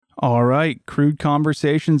All right, Crude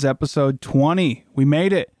Conversations, episode 20. We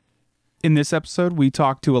made it. In this episode, we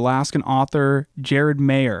talk to Alaskan author Jared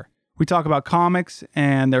Mayer. We talk about comics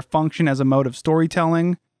and their function as a mode of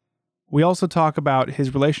storytelling. We also talk about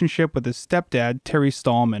his relationship with his stepdad, Terry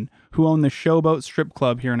Stallman, who owned the Showboat Strip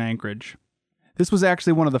Club here in Anchorage. This was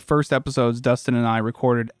actually one of the first episodes Dustin and I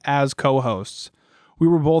recorded as co-hosts. We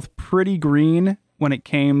were both pretty green when it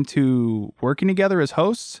came to working together as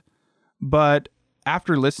hosts, but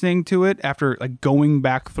after listening to it, after going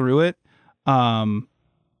back through it, I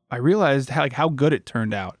realized how good it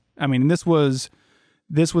turned out. I mean, this was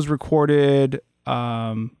recorded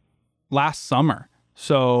last summer,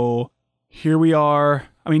 so here we are.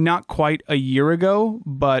 I mean, not quite a year ago,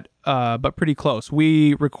 but pretty close.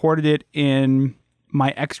 We recorded it in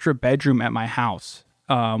my extra bedroom at my house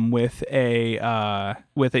with a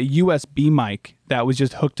USB mic that was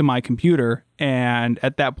just hooked to my computer. And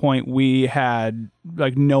at that point, we had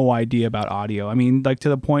no idea about audio. I mean, to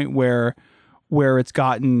the point where it's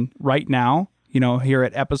gotten right now, here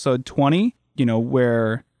at episode 20,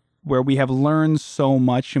 where we have learned so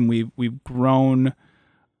much and we've grown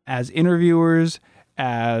as interviewers,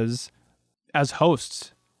 as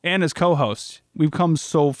hosts, and as co-hosts. We've come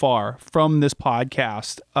so far from this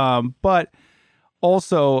podcast. But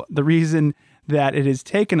also, the reason that it has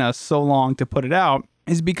taken us so long to put it out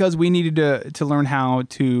is because we needed to learn how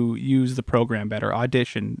to use the program better.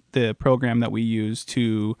 Audition, the program that we use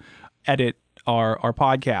to edit our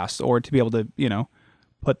podcast, or to be able to,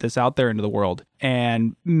 put this out there into the world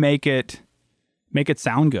and make it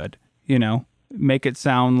sound good, make it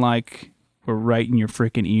sound like we're right in your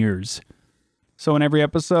freaking ears. So in every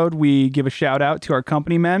episode, we give a shout out to our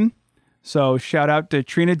company men. So shout out to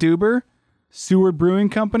Trina Duber, Seward Brewing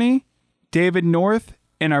Company, David North,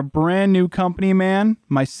 and our brand new company man,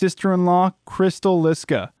 my sister-in-law, Crystal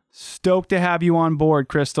Liska. Stoked to have you on board,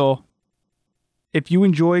 Crystal. If you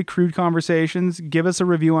enjoy Crude Conversations, give us a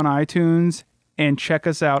review on iTunes and check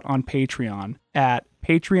us out on Patreon at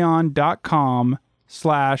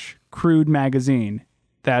patreon.com/Crude Magazine.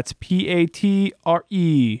 That's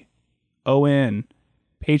Patreon,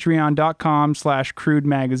 patreon.com/Crude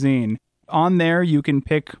Magazine. On there, you can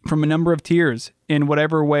pick from a number of tiers. In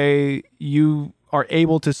whatever way you are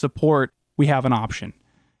able to support, we have an option.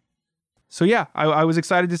 So yeah, I was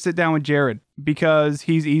excited to sit down with Jared because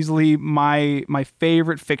he's easily my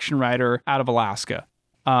favorite fiction writer out of Alaska.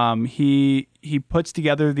 He puts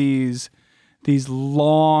together these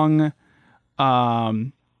long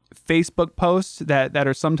Facebook posts that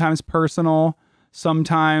are sometimes personal,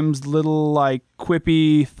 sometimes little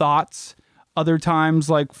quippy thoughts, other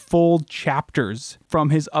times full chapters from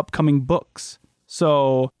his upcoming books.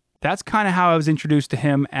 So that's kind of how I was introduced to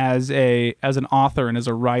him as an author and as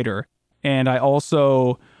a writer. And I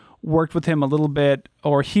also worked with him a little bit,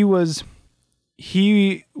 or he was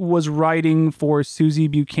writing for Susie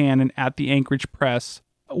Buchanan at the Anchorage Press,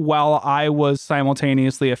 while I was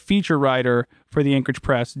simultaneously a feature writer for the Anchorage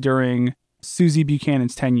Press during Susie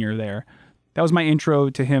Buchanan's tenure there. That was my intro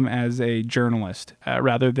to him as a journalist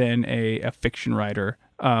rather than a fiction writer,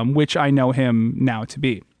 which I know him now to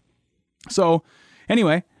be. So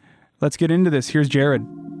anyway, let's get into this. Here's Jared.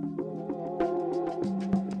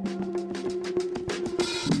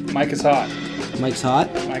 Mic is hot. Mic's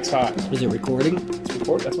hot? Mic's hot. Is it recording? It's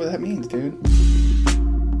record. That's what that means, dude.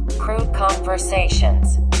 Crude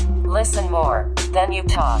Conversations. Listen more than you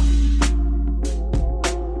talk.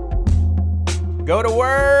 Go to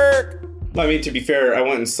work! I mean, to be fair, I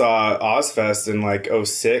went and saw Ozfest in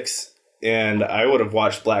 2006, and I would have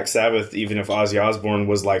watched Black Sabbath even if Ozzy Osbourne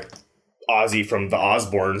was Ozzy from the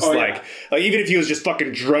Osbournes. Oh, yeah. Even if he was just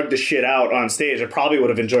fucking drugged the shit out on stage, I probably would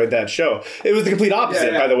have enjoyed that show. It was the complete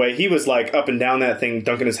opposite, by the way. He was up and down that thing,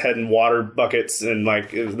 dunking his head in water buckets, and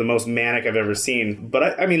it was the most manic I've ever seen.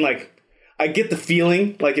 But I mean, I get the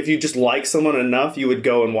feeling, if you just like someone enough, you would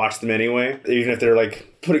go and watch them anyway, even if they're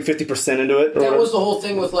putting 50% into it. That was the whole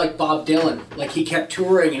thing with Bob Dylan. He kept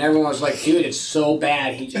touring and everyone was like, dude, it's so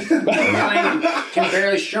bad. He just can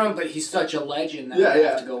barely strum, but he's such a legend that I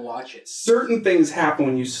have to go watch it. Certain things happen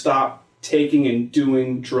when you stop taking and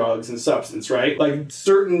doing drugs and substance, right?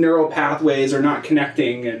 Certain neural pathways are not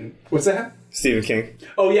connecting and... What's that? Stephen King.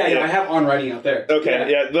 Oh, yeah, I have On writing out there.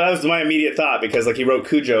 Okay, yeah, that was my immediate thought, because he wrote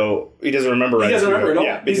Cujo. He doesn't remember writing. He doesn't remember Cujo.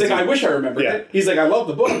 at all. He's I wish I remembered it. He's I love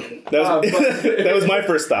the book. That was my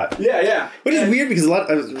first thought. Yeah. Which is weird because a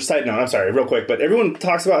lot of, side note, I'm sorry, real quick, but everyone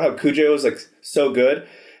talks about how Cujo is so good,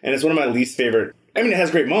 and it's one of my least favorite. I mean, it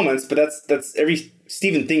has great moments, but that's every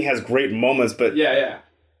Stephen thing has great moments, but yeah.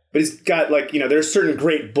 But he's got there's certain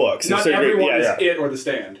great books. Not everyone is It or The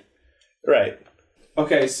Stand. Right.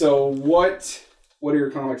 Okay, so what What are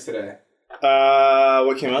your comics today?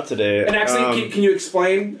 What came out today? And actually, can you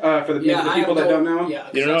explain for the people that don't know? Yeah,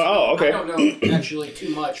 you don't know? Oh, okay. I don't know actually too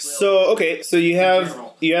much. Really. So you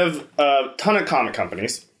have a ton of comic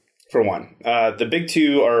companies. For one, the big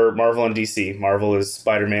two are Marvel and DC. Marvel is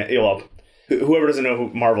Spider-Man. Well, whoever doesn't know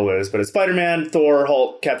who Marvel is, but it's Spider-Man, Thor,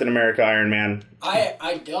 Hulk, Captain America, Iron Man.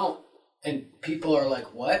 I don't, and people are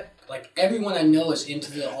like, what? Like, everyone I know is into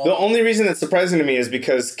The only reason that's surprising to me is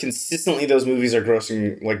because consistently those movies are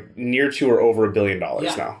grossing like near to or over $1 billion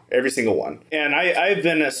now. Every single one. And I've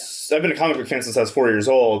been a comic book fan since I was 4 years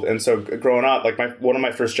old. And so growing up, like one of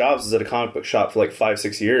my first jobs was at a comic book shop for like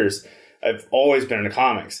 5-6 years. I've always been into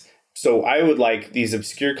comics. So I would like these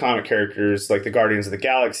obscure comic characters like the Guardians of the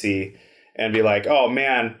Galaxy and be like, oh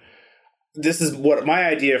man, this is what my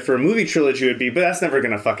idea for a movie trilogy would be, but that's never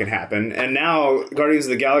going to fucking happen. And now Guardians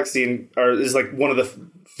of the Galaxy is like one of the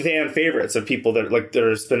fan favorites of people that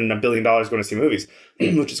are spending $1 billion going to see movies,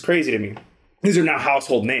 which is crazy to me. These are now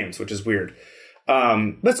household names, which is weird.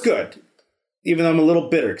 That's good. Even though I'm a little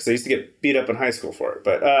bitter because I used to get beat up in high school for it.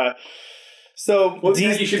 But,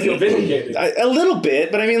 you should feel vindicated. A little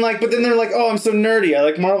bit, but I mean, but then they're like, "Oh, I'm so nerdy. I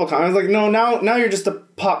like Marvel comics." I was like, "No, now you're just a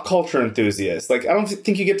pop culture enthusiast. Like, I don't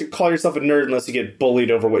think you get to call yourself a nerd unless you get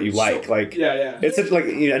bullied over what you like. It's such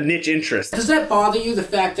a niche interest." Does that bother you? The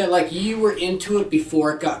fact that you were into it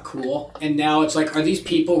before it got cool, and now it's like, are these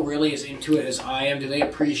people really as into it as I am? Do they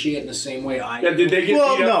appreciate it in the same way I am? Yeah, did they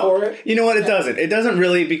get beat up for it? You know what? It doesn't. It doesn't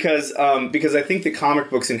really because I think that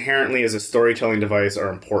comic books inherently as a storytelling device are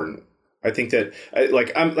important. I think that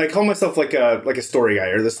I call myself like a story guy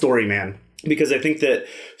or the story man because I think that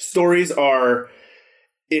stories are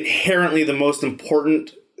inherently the most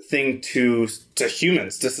important thing to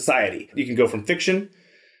humans, to society. You can go from fiction,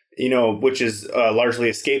 which is largely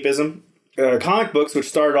escapism, comic books, which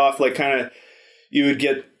started off you would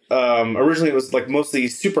get originally it was mostly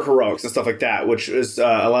superheroics and stuff like that, which is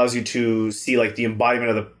allows you to see the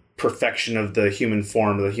embodiment of the perfection of the human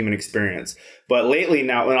form, of the human experience. But lately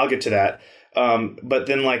now, and I'll get to that, but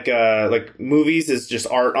then movies is just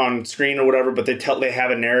art on screen or whatever, but they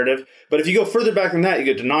have a narrative. But if you go further back than that, you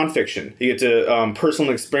get to nonfiction. You get to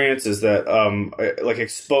personal experiences that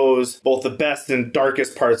expose both the best and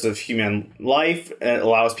darkest parts of human life, and it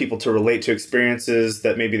allows people to relate to experiences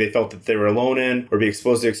that maybe they felt that they were alone in, or be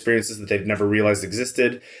exposed to experiences that they've never realized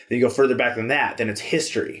existed. Then you go further back than that, then it's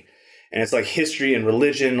history. And it's history and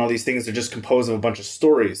religion, all these things are just composed of a bunch of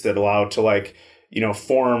stories that allow to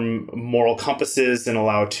form moral compasses and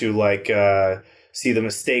allow to see the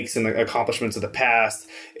mistakes and the accomplishments of the past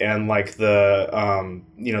and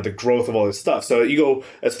the growth of all this stuff. So you go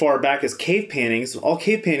as far back as cave paintings. All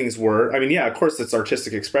cave paintings were, of course it's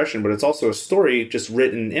artistic expression, but it's also a story, just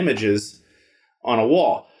written images on a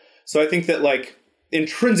wall. So I think that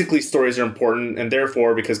intrinsically stories are important, and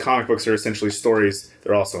therefore, because comic books are essentially stories,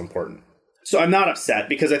 they're also important. So I'm not upset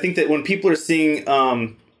because I think that when people are seeing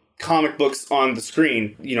comic books on the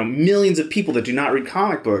screen, millions of people that do not read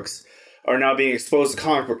comic books are now being exposed to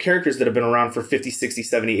comic book characters that have been around for 50, 60,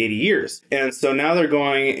 70, 80 years. And so now they're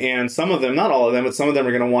going, and some of them, not all of them, but some of them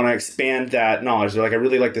are going to want to expand that knowledge. They're like, I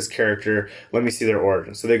really like this character. Let me see their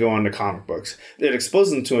origin. So they go on to comic books. It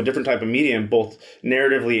exposes them to a different type of medium, both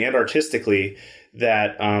narratively and artistically,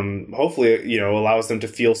 that hopefully allows them to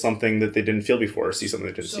feel something that they didn't feel before, or see something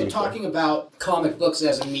they didn't see before. So talking about comic books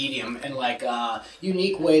as a medium and a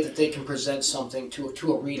unique way that they can present something to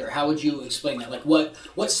a reader, how would you explain that?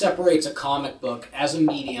 What separates a comic book as a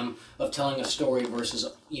medium of telling a story versus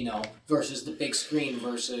the big screen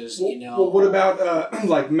versus Well, what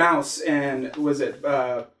about Mouse and was it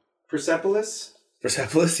Persepolis?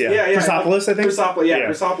 Persepolis, yeah. Persepolis, I think.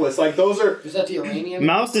 Persepolis. Those are. Is that the Iranian?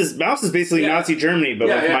 Mouse is basically Nazi Germany, but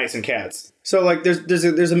with mice and cats. So there's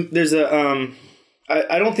a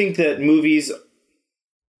I don't think that movies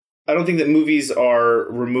are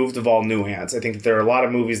removed of all nuance. I think that there are a lot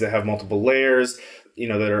of movies that have multiple layers,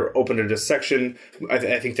 that are open to dissection.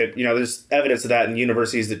 I think that there's evidence of that in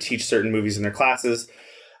universities that teach certain movies in their classes.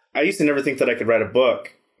 I used to never think that I could write a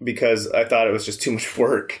book because I thought it was just too much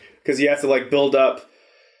work. Because you have to build up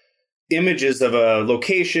images of a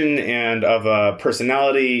location and of a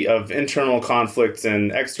personality, of internal conflict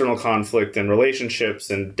and external conflict and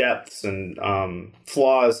relationships and depths and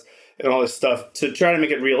flaws and all this stuff to try to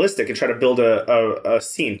make it realistic and try to build a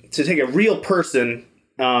scene. To take a real person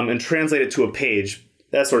and translate it to a page,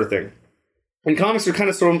 that sort of thing. And comics are kind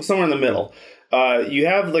of somewhere in the middle. You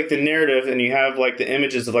have the narrative and you have the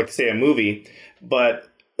images of say a movie, but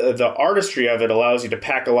the artistry of it allows you to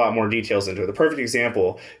pack a lot more details into it. The perfect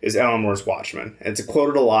example is Alan Moore's Watchmen. It's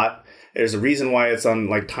quoted a lot. There's a reason why it's on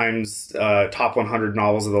Time's top 100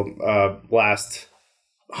 novels of the last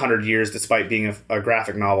 100 years despite being a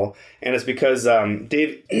graphic novel. And it's because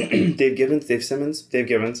Dave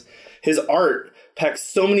Gibbons, his art packs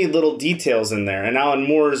so many little details in there. And Alan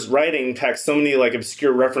Moore's writing packs so many like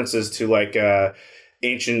obscure references to like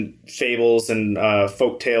ancient fables and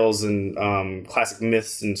folk tales and classic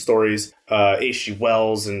myths and stories, H.G.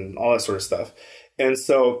 Wells and all that sort of stuff. And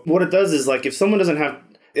so what it does is like if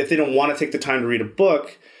they don't want to take the time to read a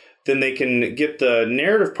book, then they can get the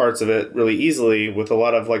narrative parts of it really easily with a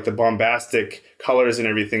lot of like the bombastic colors and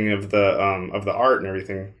everything of the art and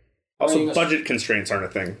everything. Also, budget constraints aren't a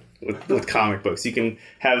thing with comic books. You can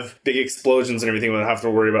have big explosions and everything without having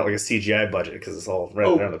to worry about like a CGI budget because it's all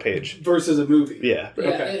right there on the page. Versus a movie. Yeah.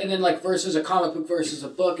 Okay. And then like versus a comic book versus a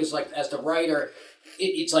book is like as the writer,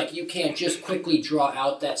 it's like you can't just quickly draw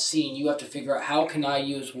out that scene. You have to figure out how can I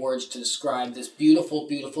use words to describe this beautiful,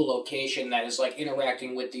 beautiful location that is like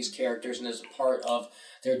interacting with these characters and is a part of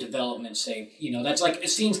their development. Say, that's like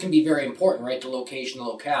scenes can be very important, right? The location, the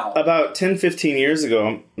locale. About 10, 15 years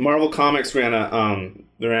ago, Marvel Comics ran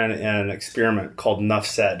an experiment called Nuff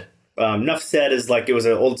Said. Nuff Said is like, it was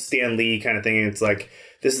an old Stan Lee kind of thing. It's like,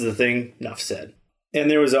 this is the thing, Nuff Said. And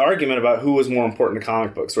there was an argument about who was more important to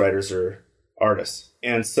comic books, writers or artists.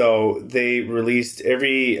 And so they released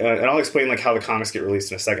and I'll explain like how the comics get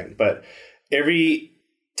released in a second, but every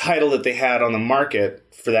title that they had on the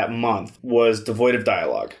market for that month was devoid of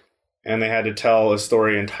dialogue. And they had to tell a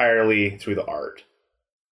story entirely through the art.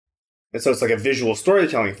 And so it's like a visual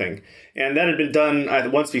storytelling thing. And that had been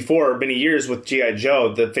done once before, many years with G.I.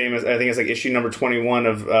 Joe, the famous, I think it's like issue number 21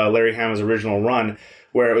 of Larry Hama's original run,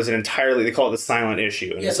 where it was they call it the silent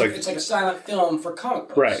issue. And it's like a silent film for comic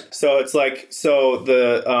books. Right. So it's like,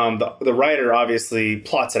 the writer obviously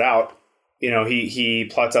plots it out. He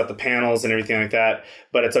plots out the panels and everything like that,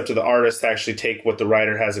 but it's up to the artist to actually take what the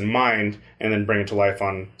writer has in mind and then bring it to life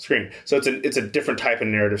on screen. So it's a different type of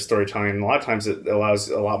narrative storytelling, and a lot of times it allows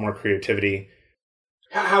a lot more creativity.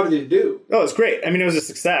 How did it do? Oh, it's great. I mean, it was a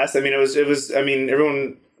success. I mean,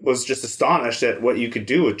 everyone was just astonished at what you could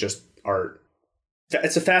do with just art.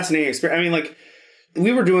 It's a fascinating experience. I mean, like,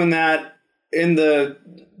 we were doing that in the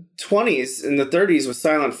 20s, in the 30s with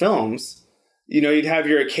silent films. You'd have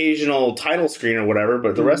your occasional title screen or whatever,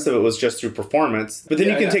 but the rest of it was just through performance. But then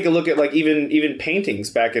you can take a look at like even paintings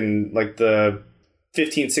back in like the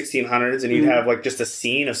 1600s, and you'd have like just a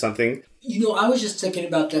scene of something. I was just thinking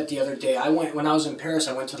about that the other day. When I was in Paris,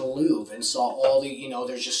 I went to the Louvre and saw all the,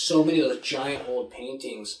 there's just so many of those giant old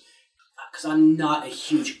paintings. Because I'm not a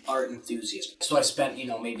huge art enthusiast. So I spent,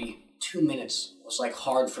 maybe 2 minutes. It was like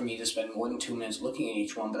hard for me to spend more than 2 minutes looking at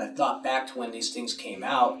each one. But I thought back to when these things came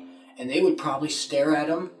out, and they would probably stare at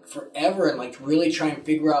them forever and like really try and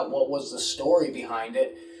figure out what was the story behind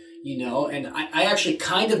it, And I actually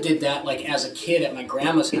kind of did that like as a kid at my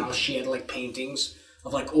grandma's house. She had like paintings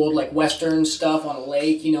of like old like Western stuff on a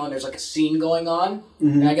lake, and there's like a scene going on.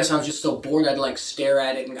 Mm-hmm. And I guess I was just so bored I'd like stare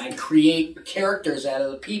at it and I'd create characters out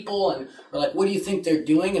of the people and we're like, what do you think they're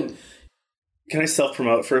doing? And can I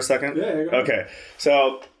self-promote for a second? Yeah. Okay.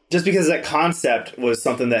 So just because that concept was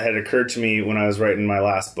something that had occurred to me when I was writing my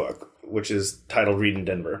last book, which is titled Read in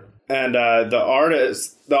Denver. And the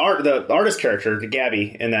artist character,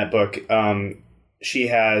 Gabby, in that book, she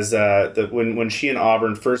has when she and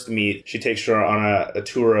Auburn first meet, she takes her on a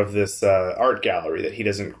tour of this art gallery that he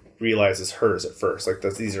doesn't realize is hers at first. Like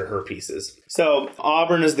these are her pieces. So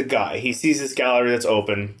Auburn is the guy. He sees this gallery that's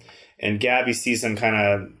open, and Gabby sees him kind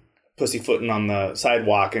of pussyfooting on the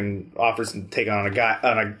sidewalk and offers to take on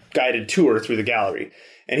a guided tour through the gallery.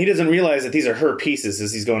 And he doesn't realize that these are her pieces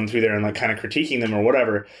as he's going through there and like kind of critiquing them or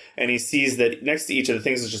whatever. And he sees that next to each of the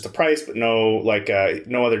things is just a price, but no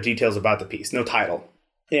other details about the piece, no title.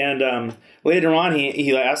 And later on,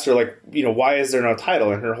 he asks her like, why is there no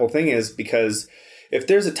title? And her whole thing is because if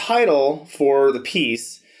there's a title for the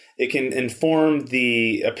piece, it can inform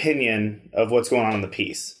the opinion of what's going on in the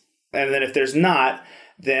piece. And then if there's not,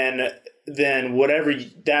 then whatever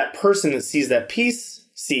that person that sees that piece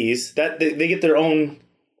sees, that they get their own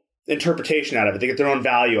interpretation out of it. They get their own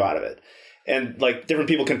value out of it. And like different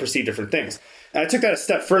people can perceive different things. And I took that a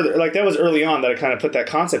step further. Like that was early on that I kind of put that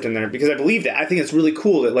concept in there because I believe that. I think it's really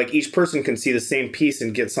cool that like each person can see the same piece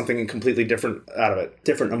and get something completely different out of it,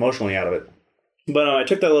 different emotionally out of it. But I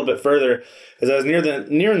took that a little bit further as I was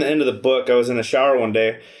nearing the end of the book. I was in the shower one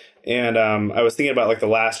day and I was thinking about like the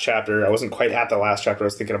last chapter. I wasn't quite at the last chapter. I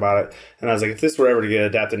was thinking about it. And I was like, if this were ever to get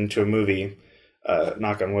adapted into a movie,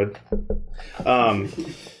 knock on wood,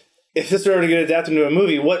 if this were ever to get adapted into a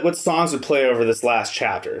movie, what songs would play over this last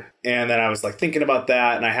chapter? And then I was like thinking about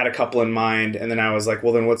that, and I had a couple in mind, and then I was like,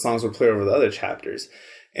 well, then what songs would play over the other chapters?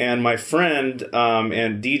 And my friend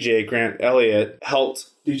and DJ Grant Elliott helped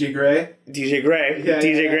DJ Gray. DJ Gray.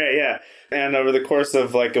 Gray, yeah. And over the course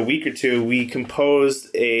of like a week or two, we composed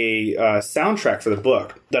a soundtrack for the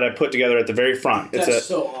book that I put together at the very front. That's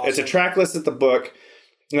so awesome. It's a track list of the book.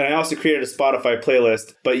 And I also created a Spotify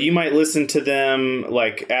playlist, but you might listen to them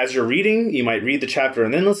like as you're reading. You might read the chapter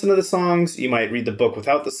and then listen to the songs. You might read the book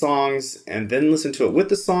without the songs and then listen to it with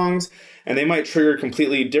the songs. And they might trigger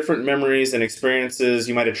completely different memories and experiences.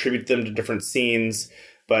 You might attribute them to different scenes.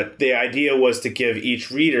 But the idea was to give each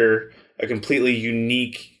reader a completely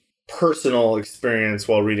unique personal experience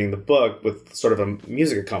while reading the book with sort of a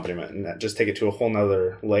music accompaniment and just take it to a whole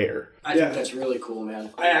nother layer. I think that's really cool,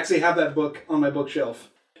 man. I actually have that book on my bookshelf.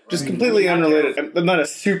 Just completely unrelated. I'm not a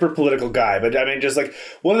super political guy, but I mean, just like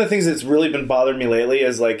one of the things that's really been bothering me lately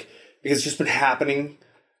is like, because it's just been happening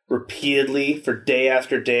repeatedly for day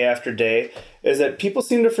after day after day, is that people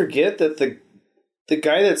seem to forget that the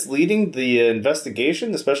guy that's leading the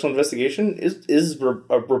investigation, the special investigation, is a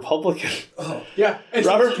Republican. Oh, yeah.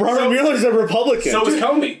 Robert Mueller's a Republican. So is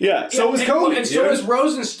Comey. Yeah. So was Comey. And so is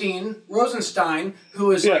Rosenstein,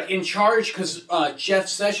 who is like in charge because Jeff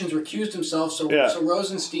Sessions recused himself. So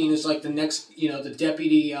Rosenstein is like the next, the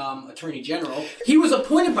deputy attorney general. He was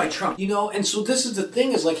appointed by Trump, and so this is the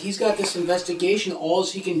thing is like he's got this investigation. All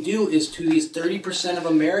he can do is to these 30% of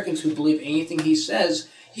Americans who believe anything he says.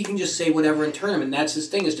 He can just say whatever and turn him, and that's his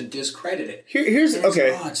thing, is to discredit it. Here's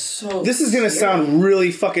okay. It's so this is going to sound really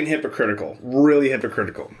fucking hypocritical. Really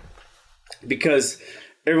hypocritical. Because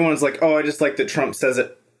everyone's like, oh, I just like that Trump says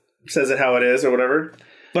it how it is or whatever.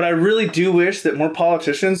 But I really do wish that more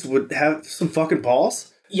politicians would have some fucking balls.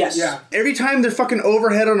 Yes. Yeah. Every time they're fucking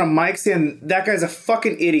overhead on a mic saying that guy's a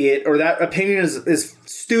fucking idiot or that opinion is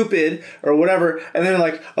stupid or whatever, and then they're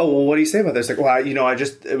like, oh, well, what do you say about this? Like, well,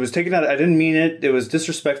 it was taken out. I didn't mean it. It was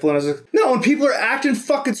disrespectful. And I was like, no, when people are acting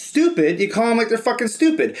fucking stupid, you call them like they're fucking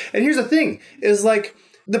stupid. And here's the thing, is like,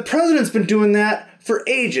 the president's been doing that for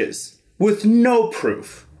ages with no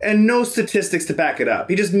proof. And no statistics to back it up.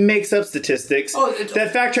 He just makes up statistics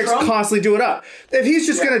that fact checks constantly do it up. If he's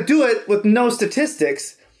just going to do it with no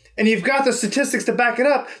statistics, and you've got the statistics to back it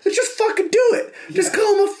up, then just fucking do it. Just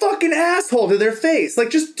call him a fucking asshole to their face. Like,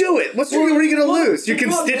 just do it. What are you going to lose? Your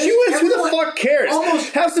constituents? Who the fuck cares?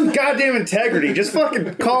 Have some goddamn integrity. Just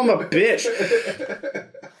fucking call him a bitch.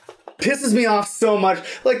 Pisses me off so much.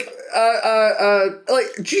 Like,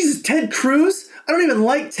 Jesus, Ted Cruz? I don't even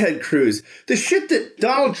like Ted Cruz. The shit that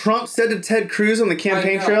Donald Trump said to Ted Cruz on the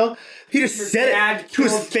campaign trail, he just said it to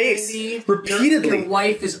his face repeatedly. Your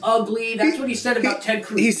wife is ugly. That's what he said about Ted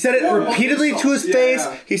Cruz. He said it repeatedly to his face.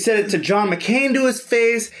 He said it to John McCain to his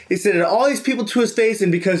face. He said it to all these people to his face.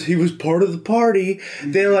 And because he was part of the party,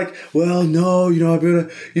 they're like, well, no, I'm going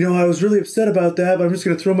to, I was really upset about that, but I'm just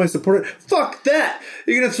going to throw my support. Fuck that.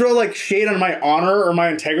 You're going to throw like shade on my honor or my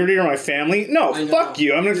integrity or my family? No, fuck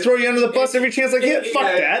you. I'm going to throw you under the bus every chance I get.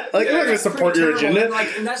 Fuck that. Like, I'm not going to support your agenda.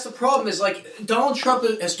 And that's the problem is like Donald Trump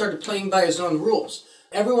has started playing by his own rules.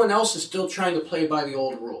 Everyone else is still trying to play by the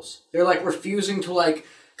old rules. They're like refusing to like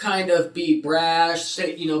kind of be brash,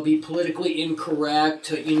 say, be politically incorrect,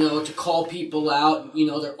 to call people out.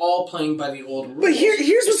 They're all playing by the old rules. But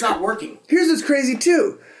here's what's not working. Here's what's crazy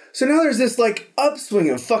too. So now there's this like upswing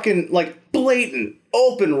of fucking like blatant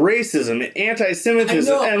open racism and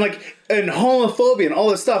anti-Semitism and homophobia and all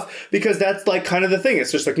this stuff, because that's like kind of the thing.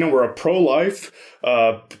 It's just like, no, we're a pro-life,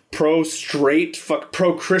 pro-straight,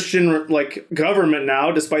 pro-Christian like government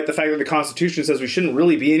now, despite the fact that the Constitution says we shouldn't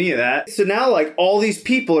really be any of that. So now like all these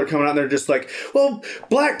people are coming out and they're just like, well,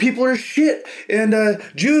 black people are shit and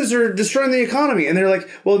Jews are destroying the economy. And they're like,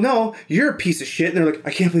 well, no, you're a piece of shit. And they're like,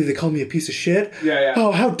 I can't believe they called me a piece of shit. Yeah.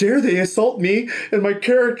 Oh, how dare they assault me and my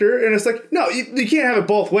character? And it's like, no, you can't have it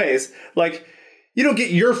both ways. Like, you don't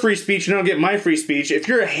get your free speech, you don't get my free speech. If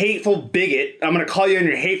you're a hateful bigot, I'm going to call you on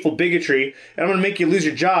your hateful bigotry, and I'm going to make you lose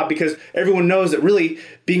your job, because everyone knows that really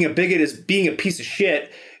being a bigot is being a piece of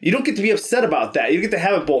shit. You don't get to be upset about that. You get to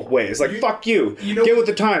have it both ways. Like, fuck you. Get with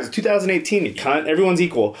the times. It's 2018, you cunt. Everyone's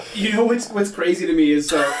equal. You know what's crazy to me is,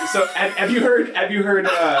 so have you heard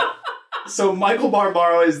so Michael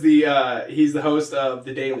Barbaro is he's the host of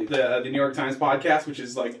The Daily, the New York Times podcast, which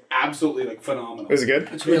is like absolutely like phenomenal. Is it good?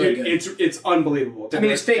 It's really good. It's unbelievable. I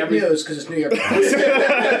mean, it's fake news because it's New York Times.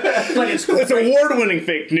 But it's great. It's award-winning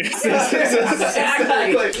fake news.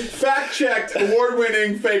 Exactly. Fact-checked,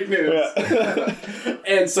 award-winning fake news. Yeah.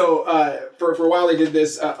 And so for a while they did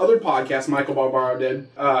this other podcast Michael Barbaro did.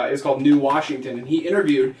 It's called New Washington, and he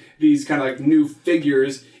interviewed these kind of like new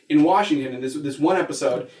figures in Washington, and this one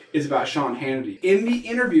episode is about Sean Hannity. In the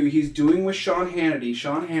interview he's doing with Sean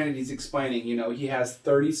Hannity's explaining, he has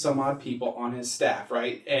 30 some odd people on his staff,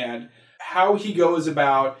 right? And how he goes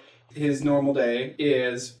about his normal day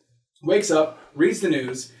is wakes up, reads the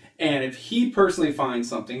news, and if he personally finds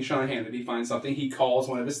something, Sean Hannity finds something, he calls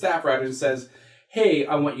one of his staff writers and says, hey,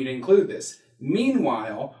 I want you to include this.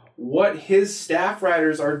 Meanwhile, what his staff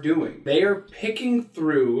writers are doing, they are picking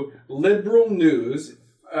through liberal news,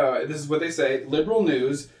 this is what they say, liberal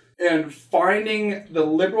news, and finding the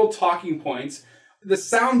liberal talking points, the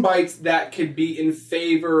sound bites that could be in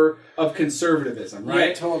favor of conservatism, right?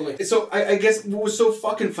 Yeah, totally. So I guess what was so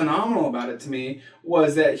fucking phenomenal about it to me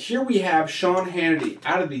was that here we have Sean Hannity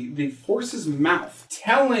out of the horse's mouth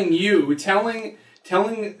telling a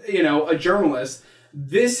journalist,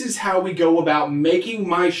 this is how we go about making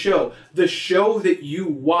my show, the show that you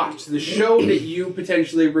watch, the show that you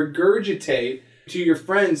potentially regurgitate to your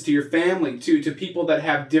friends, to your family, to people that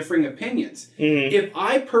have differing opinions. Mm-hmm. If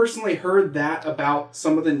I personally heard that about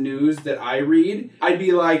some of the news that I read, I'd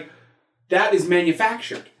be like, that is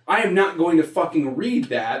manufactured. I am not going to fucking read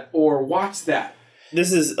that or watch that.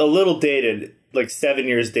 This is a little dated, like 7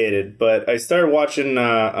 years dated, but I started watching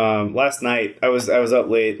last night. I was up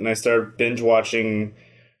late and I started binge watching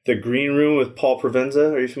The Green Room with Paul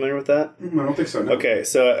Provenza. Are you familiar with that? I don't think so, no. Okay,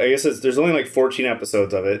 so I guess there's only like 14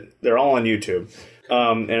 episodes of it. They're all on YouTube.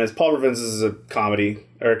 And it's Paul Provenza is a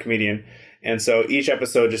comedian. And so each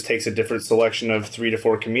episode just takes a different selection of 3 to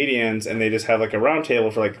 4 comedians, and they just have like a round table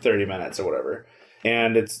for like 30 minutes or whatever.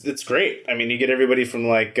 And it's great. I mean, you get everybody from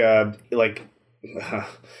like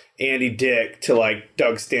Andy Dick to like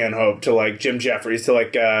Doug Stanhope to like Jim Jeffries to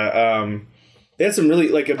like they had some really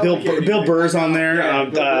like Bill Burr's on there. Yeah,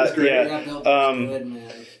 Bill Burr's great. Yeah, Bill Burr's good,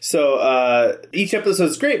 man. So each episode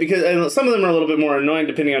is great because and some of them are a little bit more annoying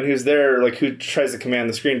depending on who's there, like who tries to command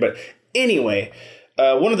the screen. But anyway,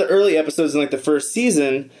 one of the early episodes in like the first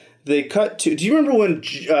season, they cut to. Do you remember when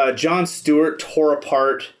Jon Stewart tore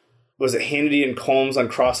apart? Was it Hannity and Combs on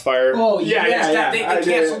Crossfire? Oh yeah. They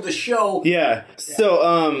canceled the show. Yeah.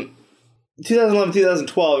 So 2011,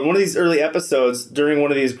 2012, in one of these early episodes during one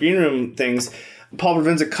of these green room things, Paul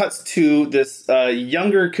Provenza cuts to this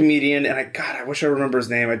younger comedian, and I wish I remember his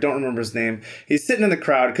name. I don't remember his name. He's sitting in the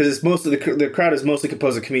crowd because it's most of the crowd is mostly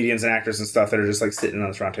composed of comedians and actors and stuff that are just like sitting on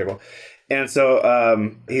this round table. And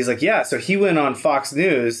so he's like, yeah, so he went on Fox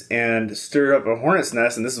News and stirred up a hornet's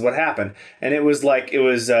nest, and this is what happened. And it was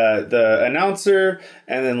the announcer,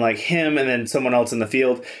 and then like him, and then someone else in the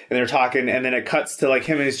field, and they're talking, and then it cuts to like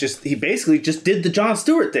him, and he basically just did the Jon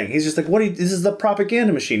Stewart thing. He's just like, this is the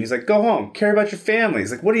propaganda machine. He's like, go home, care about your family.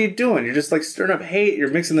 He's like, what are you doing? You're just like stirring up hate. You're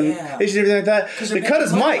mixing the issues and everything like that. They cut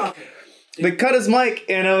his mic. They cut his mic,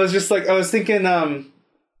 and I was just like, I was thinking,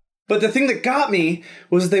 but the thing that got me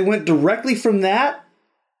was they went directly from that,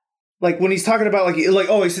 like when he's talking about he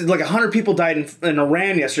said like 100 people died in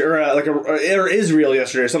Iran yesterday, or Israel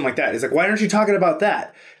yesterday, or something like that. He's like, why aren't you talking about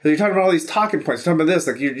that? You're talking about all these talking points. You're talking about this,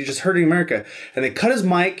 like you're just hurting America. And they cut his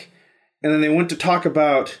mic, and then they went to talk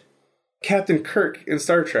about Captain Kirk in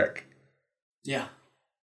Star Trek. Yeah,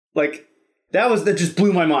 like that just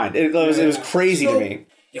blew my mind. It was crazy to me.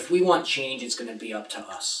 If we want change, it's going to be up to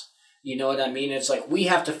us. You know what I mean? It's like we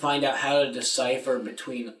have to find out how to decipher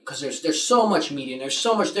between, because there's so much media and there's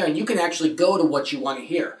so much there, and you can actually go to what you want to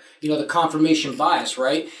hear. You know, the confirmation bias,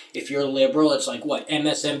 right? If you're a liberal, it's like what?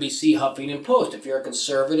 MSNBC, Huffington Post. If you're a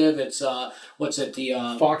conservative, it's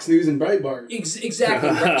Fox News and Breitbart. Exactly.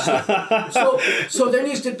 Right. So there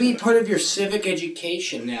needs to be part of your civic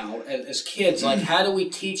education now as kids. Like, how do we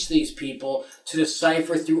teach these people to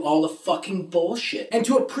decipher through all the fucking bullshit and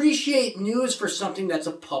to appreciate news for something that's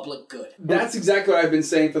a public good? That's exactly what I've been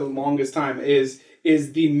saying for the longest time is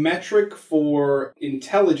the metric for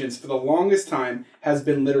intelligence for the longest time has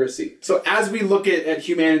been literacy. So as we look at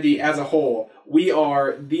humanity as a whole, we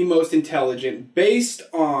are the most intelligent based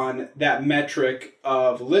on that metric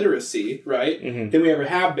of literacy, right? Mm-hmm. Than we ever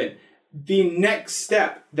have been. The next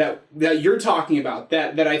step that you're talking about,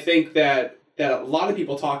 that I think that a lot of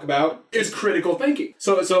people talk about is critical thinking.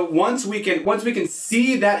 So once we can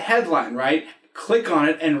see that headline, right? Click on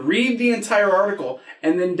it and read the entire article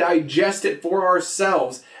and then digest it for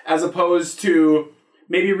ourselves, as opposed to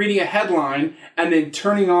maybe reading a headline and then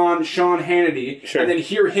turning on Sean Hannity and then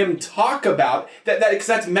hear him talk about that because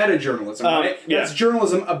that's meta-journalism, right? Yeah. That's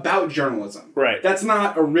journalism about journalism. Right. That's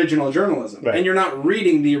not original journalism. Right. And you're not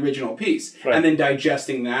reading the original piece and then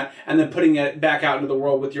digesting that and then putting it back out into the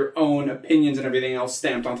world with your own opinions and everything else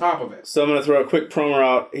stamped on top of it. So I'm going to throw a quick promo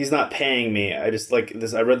out. He's not paying me. I just like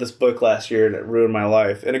this. I read this book last year and it ruined my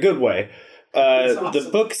life in a good way. Awesome. The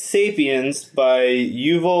book Sapiens by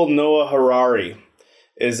Yuval Noah Harari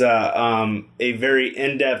is a very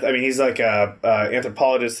in-depth. I mean, he's like a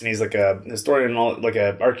anthropologist and he's like a historian and all, like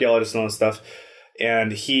a archaeologist and all this stuff.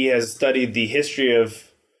 And he has studied the history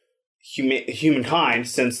of humankind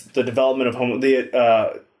since the development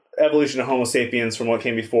of evolution of Homo sapiens from what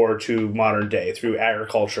came before to modern day through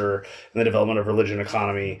agriculture and the development of religion,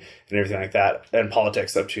 economy, and everything like that, and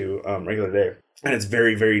politics up to regular day. And it's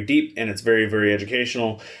very, very deep, and it's very, very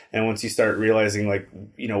educational. And once you start realizing, like,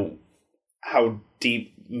 you know, how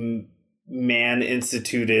deep man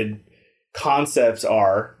instituted concepts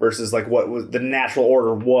are versus like what was the natural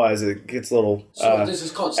order was, it gets a little this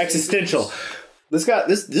is called existential. This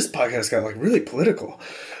podcast got like really political.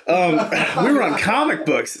 We were on comic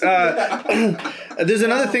books. There's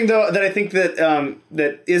another thing though that I think that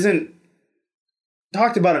that isn't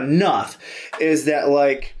talked about enough is that,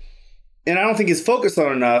 like, and I don't think is focused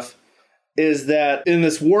on enough, is that in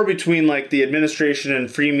this war between like the administration and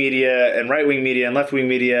free media and right-wing media and left-wing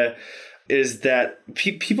media, is that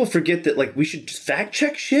people forget that, like, we should just fact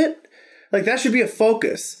check shit. Like, that should be a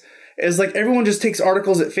focus. Is like everyone just takes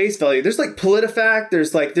articles at face value. There's like PolitiFact.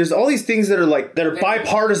 There's all these things that are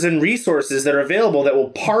bipartisan resources that are available that will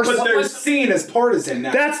parse. But they're seen as partisan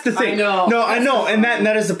now. That's the thing. I know. No, I know, and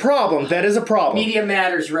that is a problem. That is a problem. Media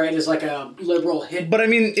Matters, right? Is like a liberal hit. But I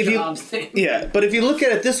mean, if you look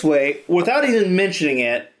at it this way, without even mentioning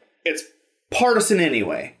it, it's partisan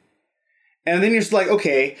anyway. And then you're just like,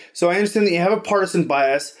 okay, so I understand that you have a partisan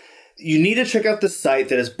bias. You need to check out the site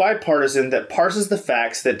that is bipartisan, that parses the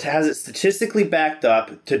facts, that has it statistically backed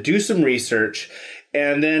up, to do some research.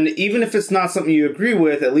 And then even if it's not something you agree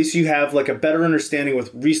with, at least you have like a better understanding with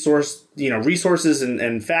resources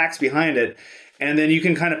and facts behind it. And then you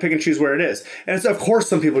can kind of pick and choose where it is. And it's, of course,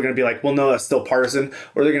 some people are going to be like, well, no, that's still partisan.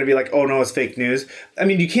 Or they're going to be like, oh, no, it's fake news. I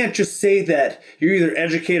mean, you can't just say that you're either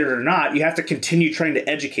educated or not. You have to continue trying to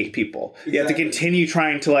educate people. Exactly. You have to continue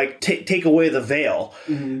trying to, like, take away the veil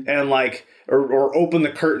and, like, or open the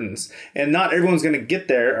curtains. And not everyone's going to get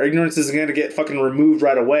there. Our ignorance isn't going to get fucking removed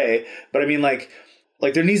right away. But, I mean, like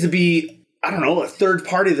there needs to be, I don't know, a third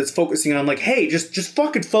party that's focusing on, like, hey, just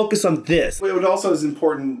fucking focus on this. What also is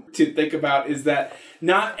important to think about is that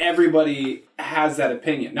not everybody has that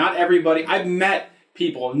opinion. Not everybody. I've met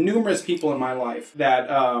people, numerous people in my life that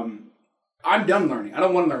I'm done learning. I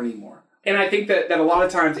don't want to learn anymore. And I think that a lot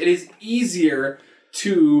of times it is easier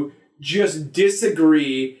to just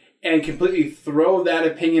disagree and completely throw that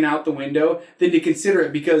opinion out the window than to consider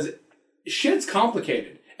it, because shit's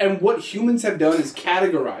complicated. And what humans have done is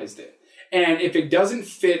categorized it. And if it doesn't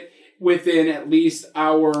fit within at least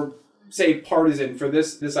our, say, partisan for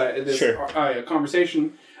this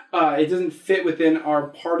conversation, it doesn't fit within our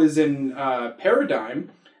partisan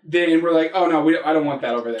paradigm, then we're like, oh no, I don't want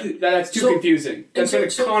that over there. That's too confusing. That's going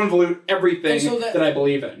to convolute everything that I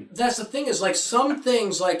believe in. That's the thing, is like some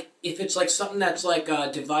things, like if it's like something that's like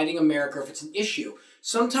dividing America, if it's an issue,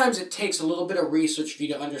 sometimes it takes a little bit of research for you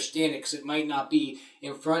to understand it, because it might not be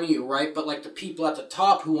in front of you, right? But like the people at the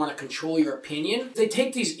top who want to control your opinion, they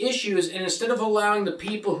take these issues, and instead of allowing the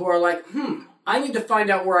people who are like, I need to find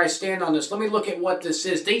out where I stand on this, let me look at what this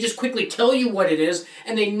is, they just quickly tell you what it is,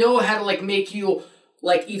 and they know how to like make you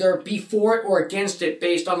like either be for it or against it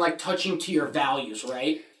based on like touching to your values,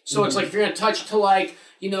 right? So it's like if you're gonna touch to like,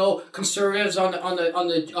 you know, conservatives on the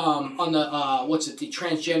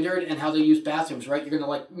transgendered and how they use bathrooms, right? You're gonna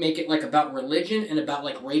like make it like about religion and about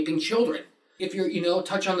like raping children. If you're, you know,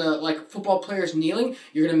 touch on the like football players kneeling,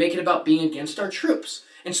 you're gonna make it about being against our troops.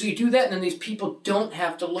 And so you do that, and then these people don't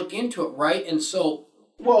have to look into it, right? And so,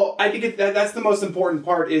 well, I think that's the most important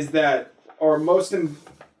part, is that, or most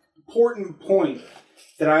important point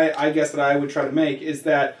that I guess that I would try to make, is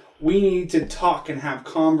that we need to talk and have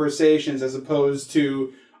conversations as opposed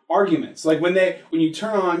to arguments. Like when you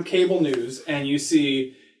turn on cable news and you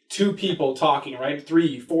see two people talking, right?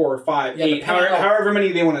 3, 4, 5, 8, however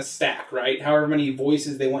many they want to stack, right? However many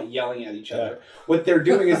voices they want yelling at each other. What they're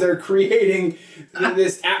doing is they're creating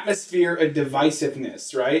this atmosphere of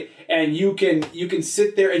divisiveness, right? And you can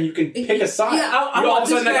sit there and you can pick a side. Yeah, I want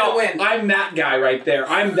this guy to win. I'm that guy right there.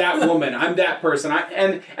 I'm that woman. I'm that person.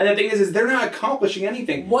 And the thing is they're not accomplishing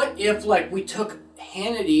anything. What if like we took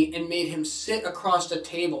Hannity and made him sit across the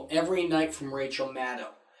table every night from Rachel Maddow,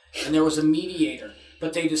 and there was a mediator?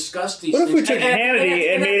 But they discussed these things. What if we took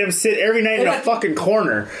Hannity and made him sit every night in a fucking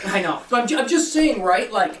corner? I know. But I'm just saying,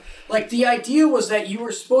 right? Like the idea was that you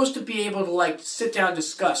were supposed to be able to like sit down and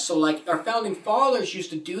discuss. So like our founding fathers used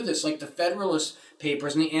to do this, like the Federalist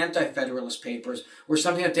Papers and the Anti-Federalist Papers were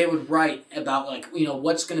something that they would write about, like, you know,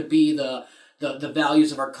 what's going to be the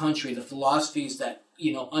values of our country, the philosophies that,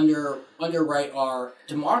 you know, underwrite our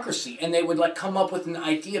democracy. And they would like come up with an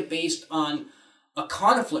idea based on a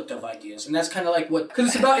conflict of ideas, and that's kind of like what,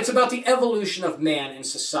 because it's about the evolution of man and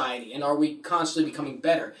society, and are we constantly becoming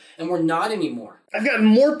better? And we're not anymore. I've gotten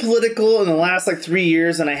more political in the last 3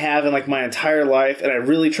 years than I have in my entire life, and I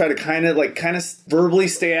really try to kind of verbally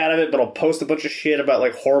stay out of it, but I'll post a bunch of shit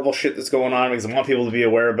about horrible shit that's going on because I want people to be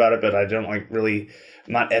aware about it, but I don't I'm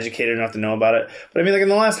not educated enough to know about it. But I mean, in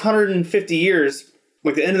the last 150 years,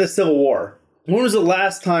 the end of the Civil War, when was the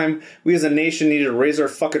last time we as a nation needed to raise our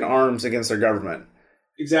fucking arms against our government?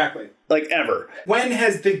 Exactly. Ever. When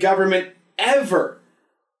has the government ever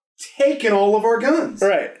taken all of our guns?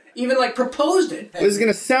 Right. Even proposed it. This is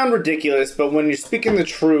going to sound ridiculous, but when you're speaking the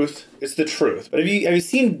truth, it's the truth. But have you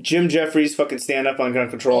seen Jim Jeffries fucking stand up on gun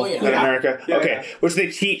control in America? Yeah, okay. Yeah. Which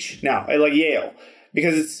they teach now at Yale.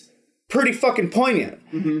 Because it's pretty fucking poignant.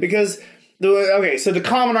 Mm-hmm. Because so the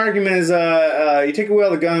common argument is you take away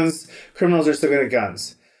all the guns, criminals are still going to get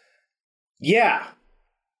guns. Yeah.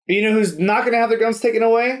 You know who's not going to have their guns taken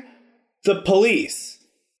away? The police.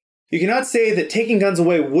 You cannot say that taking guns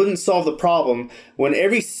away wouldn't solve the problem when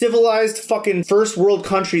every civilized fucking first world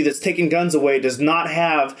country that's taking guns away does not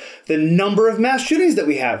have the number of mass shootings that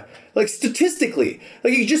we have. Statistically.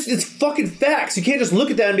 It's fucking facts. You can't just look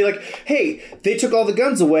at that and be like, hey, they took all the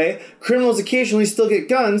guns away. Criminals occasionally still get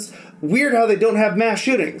guns. Weird how they don't have mass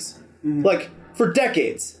shootings. Mm-hmm. For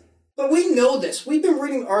decades. But we know this. We've been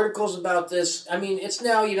reading articles about this. I mean, it's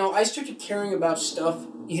now, I started caring about stuff,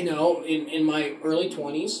 in my early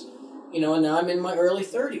 20s, and now I'm in my early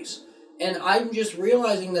 30s. And I'm just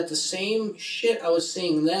realizing that the same shit I was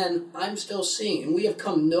seeing then, I'm still seeing. And we have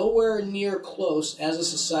come nowhere near close as a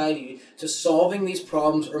society to solving these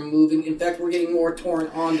problems or moving. In fact, we're getting more torn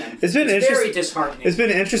on them. It's very disheartening. It's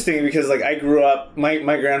been interesting because, I grew up, my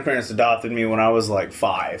grandparents adopted me when I was,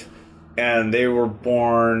 5. And they were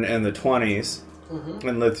born in the 20s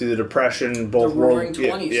and lived through the Depression, both the roaring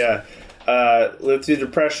 20s. Yeah. Lived through the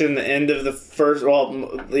Depression, the end of the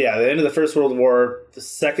the end of the First World War, the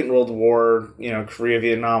Second World War, Korea,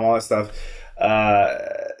 Vietnam, all that stuff.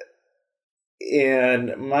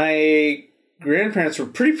 And my grandparents were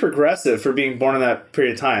pretty progressive for being born in that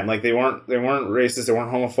period of time. They weren't racist, they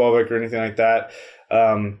weren't homophobic or anything like that.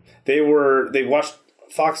 They watched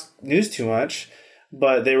Fox News too much.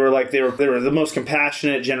 But they were the most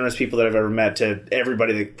compassionate, generous people that I've ever met to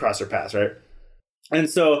everybody that crossed their paths, right? And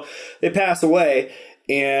so they pass away,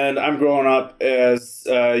 and I'm growing up as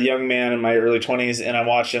a young man in my early 20s, and I'm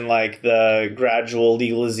watching the gradual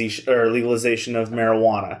legalization of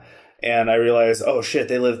marijuana. And I realized, oh shit,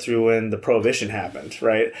 they lived through when the Prohibition happened,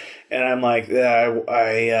 right? And I'm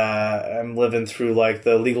I'm living through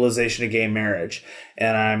the legalization of gay marriage,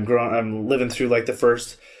 and I'm living through the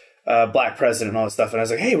first black president and all this stuff, and I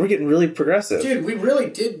was like, hey, we're getting really progressive. Dude, we really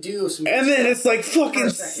did do some and then it's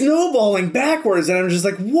fucking snowballing backwards, and I'm just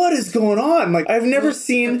like, what is going on? I've never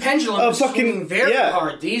seen the pendulum is swinging very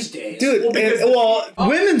hard these days. Dude,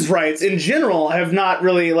 women's rights in general have not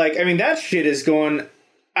really, that shit is going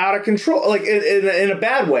out of control, in a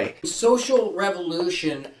bad way. Social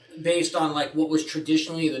revolution based on what was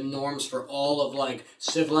traditionally the norms for all of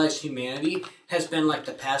civilized humanity has been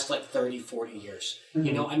the past 30, 40 years.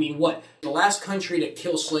 Mm-hmm. The last country to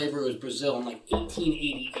kill slavery was Brazil in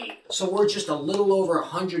 1888. So we're just a little over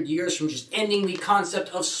 100 years from just ending the concept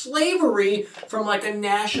of slavery from a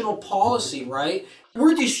national policy, right?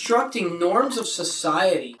 We're destructing norms of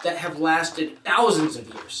society that have lasted thousands of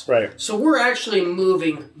years. Right. So we're actually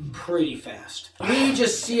moving pretty fast. We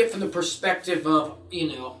just see it from the perspective of,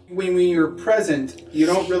 When you're present, you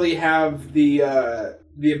don't really have the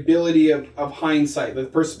ability of hindsight, the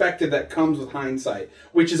perspective that comes with hindsight,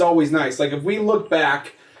 which is always nice. If we look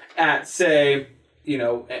back at, say,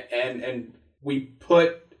 and we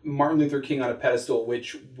put Martin Luther King on a pedestal,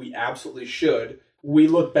 which we absolutely should, we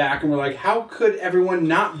look back and we're like, how could everyone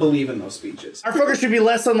not believe in those speeches? Our focus should be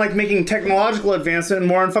less on making technological advancement and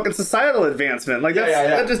more on fucking societal advancement.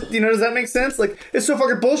 That just, does that make sense? It's so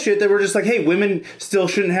fucking bullshit that we're just hey, women still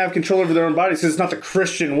shouldn't have control over their own bodies because it's not the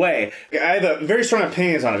Christian way. I have very strong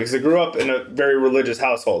opinions on it because I grew up in a very religious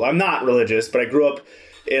household. I'm not religious, but I grew up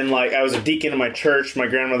in I was a deacon in my church. My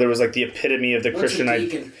grandmother was the epitome of the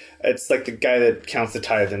Christian. It's the guy that counts the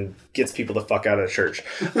tithe and gets people the fuck out of church.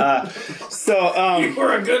 You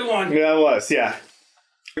were a good one. Yeah, I was. Yeah,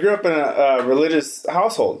 I grew up in a religious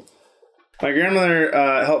household. My grandmother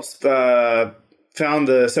found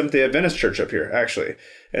the Seventh-day Adventist church up here, actually.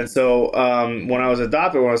 And so when I was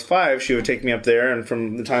adopted, when I was 5, she would take me up there. And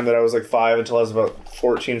from the time that I was 5 until I was about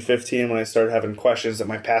 14, 15, when I started having questions that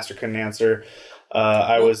my pastor couldn't answer,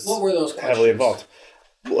 I was what were those questions? heavily involved.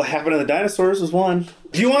 What happened to the dinosaurs was one.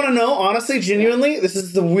 Do you want to know, honestly, genuinely? This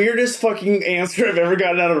is the weirdest fucking answer I've ever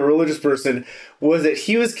gotten out of a religious person. Was that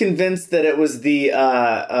he was convinced that it was the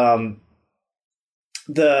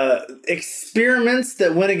experiments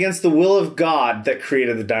that went against the will of God that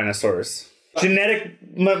created the dinosaurs. Genetic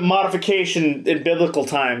modification in biblical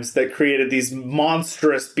times that created these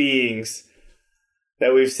monstrous beings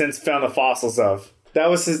that we've since found the fossils of. That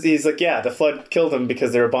was he's like, yeah, the flood killed them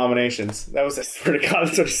because they're abominations. That was, I swear to God,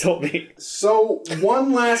 that's what he told me. So,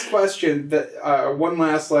 one last question,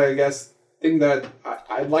 I guess, thing that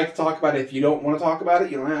I'd like to talk about. If you don't want to talk about it,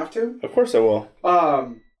 you don't have to. Of course I will.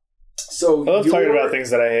 So I love talking about things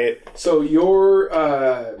that I hate. So, your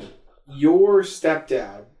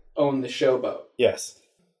stepdad owned the Showboat. Yes.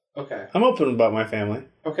 Okay. I'm open about my family.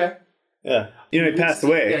 Okay. Yeah. You know, he passed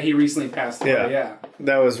away. Yeah, he recently passed away, yeah.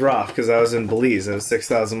 That was rough because I was in Belize. I was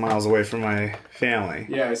 6,000 miles away from my family.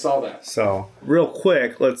 Yeah, I saw that. So, real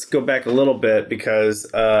quick, let's go back a little bit because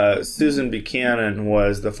Susan Buchanan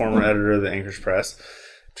was the former editor of the Anchorage Press.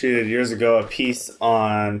 She did years ago a piece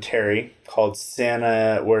on Terry called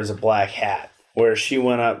Santa Wears a Black Hat, where she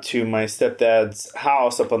went up to my stepdad's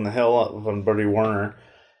house up on the hill up on Bertie Warner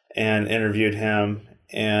and interviewed him.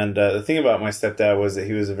 And the thing about my stepdad was that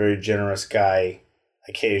he was a very generous guy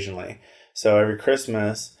occasionally. So every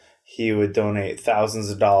Christmas, he would donate thousands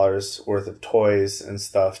of dollars worth of toys and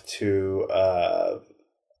stuff to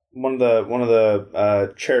one of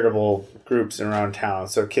the charitable groups around town.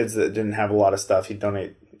 So kids that didn't have a lot of stuff, he'd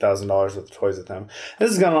donate $1,000 worth of toys with them. This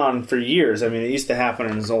has gone on for years. I mean, it used to happen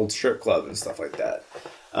in his old strip club and stuff like that.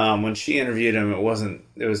 When she interviewed him, it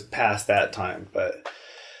was past that time, but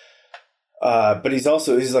he's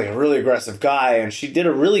like a really aggressive guy, and she did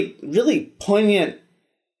a really, really poignant,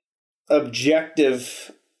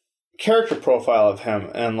 objective character profile of him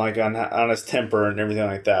and like on his temper and everything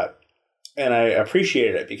like that. And I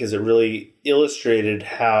appreciated it because it really illustrated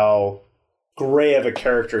how gray of a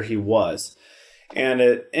character he was. And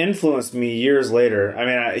it influenced me years later. I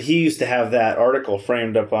mean, he used to have that article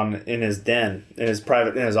framed up in his den, in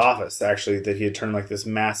his office, actually, that he had turned like this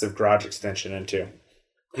massive garage extension into.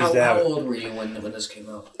 How old were you when this came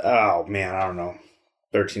out? Oh, man, I don't know.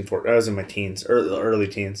 13, 14. I was in my teens, early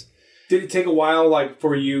teens. Did it take a while, like,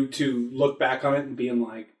 for you to look back on it and being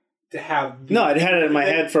like, to have... No, I'd had it in my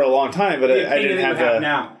head for a long time, but I didn't have that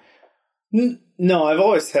now. No, I've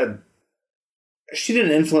always had... She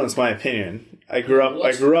didn't influence my opinion. I grew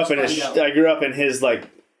up in his, like,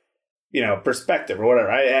 you know, perspective or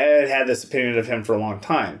whatever. I had this opinion of him for a long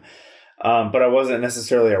time. But I wasn't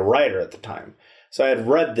necessarily a writer at the time. So I had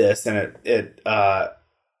read this and it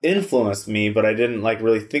influenced me, but I didn't like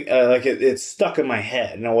really think it stuck in my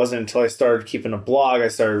head. And it wasn't until I started keeping a blog, I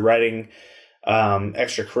started writing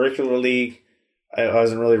extracurricularly. I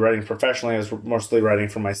wasn't really writing professionally. I was mostly writing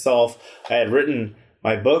for myself. I had written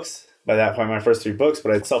my books by that point, my first 3 books,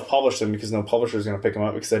 but I'd self-published them because no publisher was going to pick them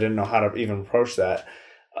up because I didn't know how to even approach that.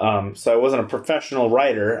 So I wasn't a professional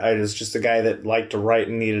writer. I was just a guy that liked to write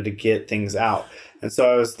and needed to get things out. And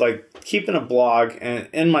so I was like keeping a blog, and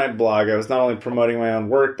in my blog, I was not only promoting my own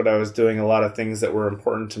work, but I was doing a lot of things that were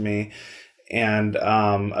important to me. And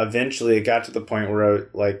eventually it got to the point where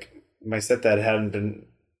my stepdad hadn't been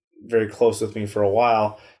very close with me for a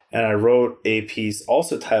while. And I wrote a piece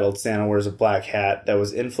also titled Santa Wears a Black Hat that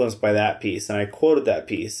was influenced by that piece. And I quoted that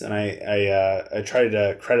piece, and I tried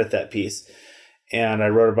to credit that piece. And I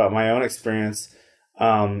wrote about my own experience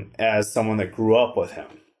as someone that grew up with him,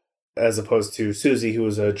 as opposed to Susie, who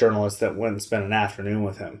was a journalist that went and spent an afternoon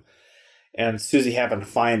with him. And Susie happened to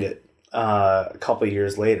find it a couple of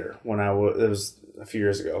years later it was a few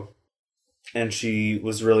years ago. And she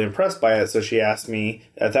was really impressed by it. So she asked me,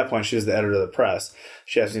 at that point, she was the editor of the press.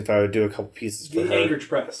 She asked me if I would do a couple pieces for her. The Anchorage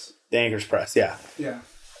Press. The Anchorage Press, yeah. Yeah.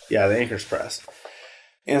 Yeah, the Anchorage Press.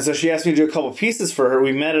 And so she asked me to do a couple pieces for her.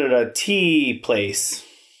 We met at a tea place.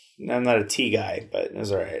 I'm not a tea guy, but it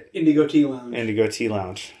was all right. Indigo Tea Lounge. Indigo Tea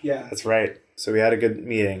Lounge. Yeah. That's right. So we had a good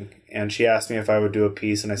meeting. And she asked me if I would do a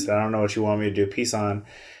piece. And I said, I don't know what you want me to do a piece on.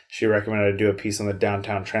 She recommended I do a piece on the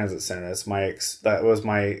Downtown Transit Center. That was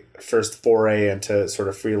my first foray into sort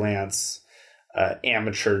of freelance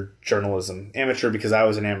amateur journalism. Amateur because I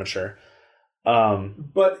was an amateur.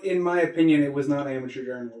 But in my opinion, it was not amateur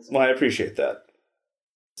journalism. Well, I appreciate that.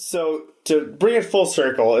 So to bring it full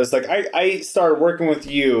circle is like I started working with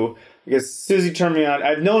you because Susie turned me on.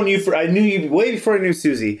 I knew you way before I knew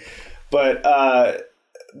Susie, but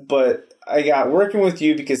I got working with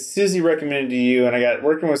you because Susie recommended you, and I got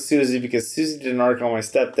working with Susie because Susie did an article on my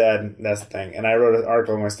stepdad. That's the thing, and I wrote an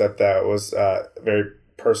article on my stepdad. It was very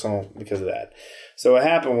personal because of that. So what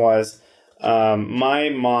happened was my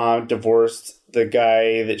mom divorced the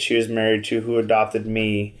guy that she was married to who adopted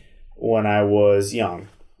me when I was young,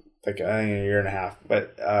 like I think a year and a half.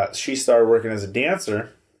 But she started working as a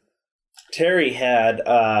dancer. Terry had...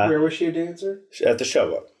 Where was she a dancer? At the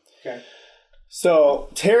Showboat. Okay. So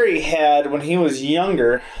Terry had, when he was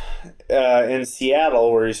younger, in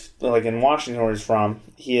Seattle, where he's like in Washington, where he's from,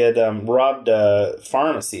 he had robbed a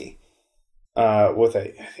pharmacy with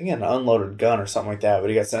I think an unloaded gun or something like that. But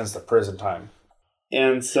he got sentenced to prison time,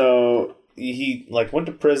 and so he like went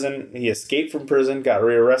to prison. He escaped from prison, got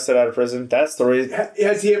rearrested out of prison. That story.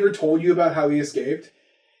 Has he ever told you about how he escaped?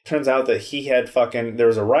 Turns out that he had there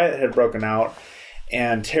was a riot that had broken out.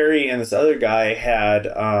 And Terry and this other guy had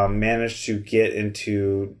managed to get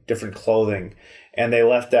into different clothing. And they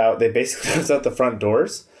basically left out the front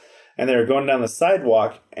doors. And they were going down the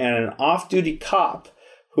sidewalk. And an off-duty cop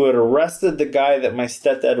who had arrested the guy that my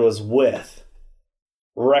stepdad was with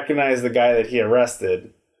recognized the guy that he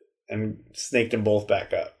arrested and snaked them both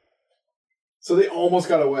back up. So they almost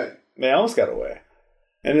got away. They almost got away.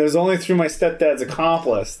 And it was only through my stepdad's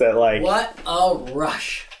accomplice that like... What a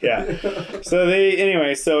rush. Yeah. So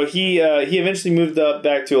he eventually moved up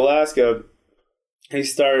back to Alaska. He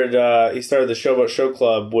started the Showboat Show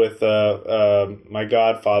Club with my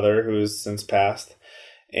godfather, who's since passed,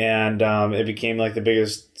 and it became like the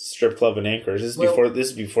biggest strip club in Anchorage. This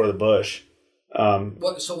is before the Bush.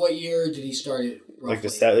 What year did he start it? Roughly?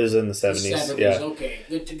 It was in the 70s. The 70s, yeah. Okay.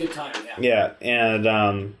 Good time, yeah. Yeah,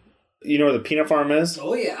 and you know where the Peanut Farm is?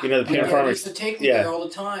 Oh, yeah. You know the Peanut Farm... used to take me there all the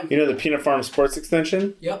time. You know the Peanut Farm sports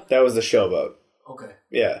extension? Yep. That was the Showboat. Okay.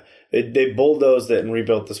 Yeah. They bulldozed it and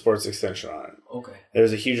rebuilt the sports extension on it. Okay. There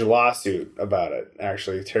was a huge lawsuit about it,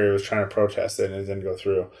 actually. Terry was trying to protest it and it didn't go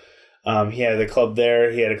through. He had the club there.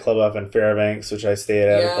 He had a club up in Fairbanks, which I stayed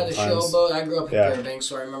at a couple times. Yeah, the Showboat. I grew up in Fairbanks,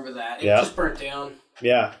 so I remember that. It just burnt down.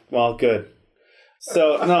 Yeah. Well, good.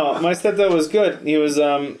 So no, my stepdad was good. He was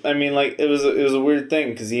it was a weird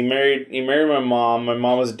thing because he married my mom. My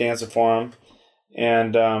mom was a dancer for him,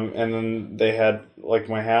 and then they had like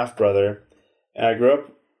my half brother, and I grew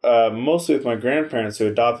up mostly with my grandparents who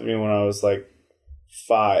adopted me when I was like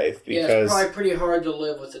 5. Because it's probably pretty hard to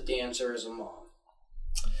live with a dancer as a mom.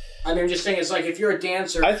 I mean, I'm just saying, it's like if you're a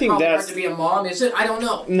dancer, I think it's that's hard to be a mom, is it? I don't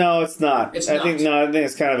know. No, it's not. It's I not. think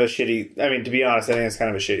it's kind of a shitty. I mean, to be honest, I think it's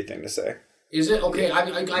kind of a shitty thing to say. Is it? Okay, I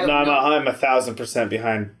don't know. I'm 1,000%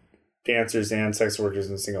 behind dancers and sex workers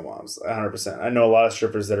and single moms. 100%. I know a lot of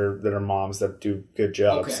strippers that are moms that do good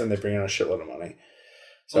jobs and they bring in a shitload of money.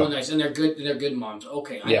 So, nice, and they're good. They're good moms.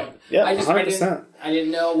 Okay, I 100%. I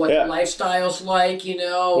didn't know what the lifestyle's like. You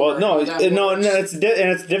know. Well, no, it's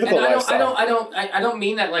a difficult lifestyle. I don't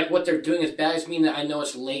mean that like what they're doing is bad. I just mean that I know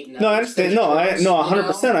it's late. No, I understand.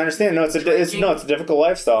 100%. I understand. No, it's a difficult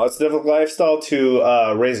lifestyle. It's a difficult lifestyle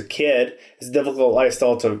to raise a kid. It's a difficult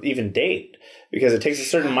lifestyle to even date because it takes a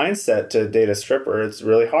certain mindset to date a stripper. It's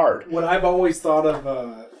really hard. What I've always thought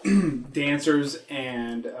of dancers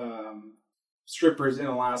and strippers in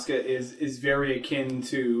Alaska is very akin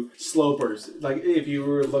to slopers. Like if you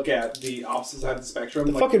were to look at the opposite side of the spectrum,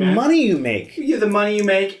 the fucking money you make. Yeah, the money you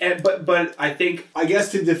make. But I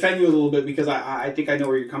guess to defend you a little bit because I think I know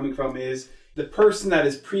where you're coming from is the person that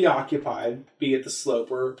is preoccupied, be it the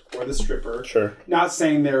sloper or the stripper. Sure. Not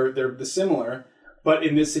saying they're dissimilar, but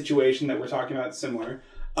in this situation that we're talking about, similar.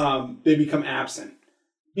 They become absent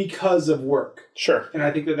because of work. Sure. And I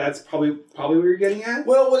think that's probably what you're getting at.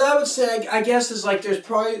 Well, what I would say, I guess, is like there's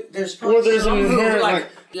probably some who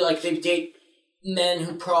like they date men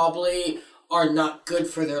who probably are not good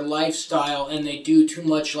for their lifestyle and they do too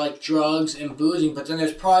much like drugs and boozing. But then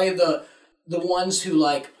there's probably the ones who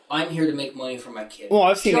like, I'm here to make money for my kid. Well,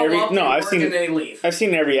 I've seen and they leave. I've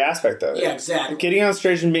seen every aspect of it. Yeah, exactly. Getting on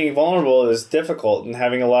stage and being vulnerable is difficult, and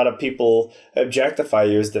having a lot of people objectify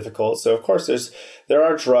you is difficult. So, of course, there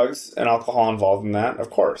are drugs and alcohol involved in that. Of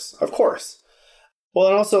course. Well,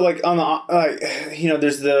 and also like on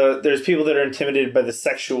the there's people that are intimidated by the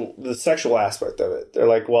sexual aspect of it. They're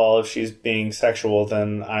like, well, if she's being sexual,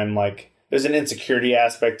 then I'm like. There's an insecurity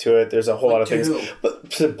aspect to it. There's a whole lot of things. Who?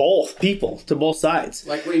 But to both people, to both sides.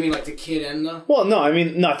 Like, what do you mean, like the kid and the... Well, no, I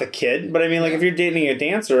mean, not the kid, but I mean, like, if you're dating a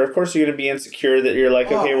dancer, of course you're going to be insecure that you're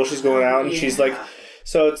like, okay, well, she's going out and she's like...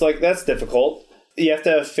 So it's like, that's difficult. You have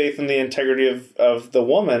to have faith in the integrity of the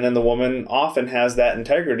woman, and the woman often has that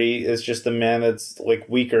integrity. It's just the man that's, like,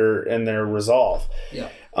 weaker in their resolve. Yeah.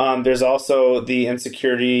 There's also the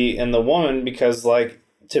insecurity in the woman because, like,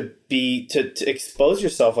 to expose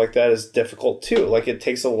yourself like that is difficult too. Like it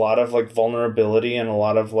takes a lot of like vulnerability and a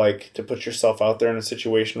lot of like to put yourself out there in a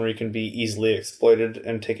situation where you can be easily exploited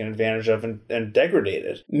and taken advantage of and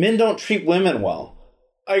degraded. Men don't treat women well.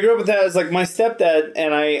 I grew up with that as like my stepdad,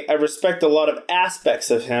 and I respect a lot of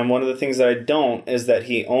aspects of him. One of the things that I don't is that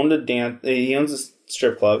he owns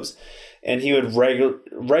strip clubs, and he would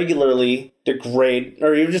regularly degrade,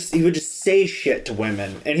 or he would just say shit to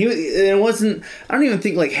women, and it wasn't. I don't even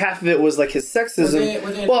think like half of it was like his sexism.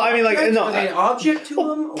 Was it well, I mean, like no, was it an object to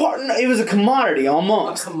him? No, it was a commodity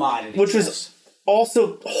almost. A commodity, which was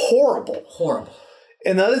also horrible. Horrible.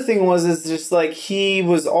 And the other thing is just like he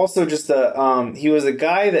was also just he was a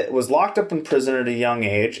guy that was locked up in prison at a young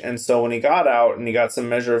age, and so when he got out and he got some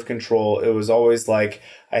measure of control, it was always like,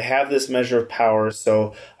 I have this measure of power,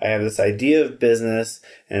 so I have this idea of business,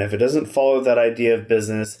 and if it doesn't follow that idea of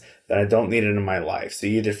business, then I don't need it in my life. So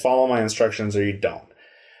you either follow my instructions or you don't.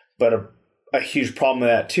 But a huge problem with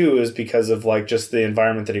that too is because of like just the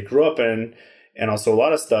environment that he grew up in. And also a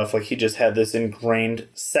lot of stuff, like he just had this ingrained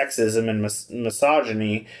sexism and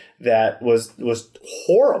misogyny that was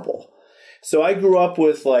horrible. So I grew up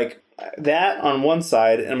with like that on one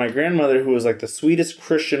side, and my grandmother, who was like the sweetest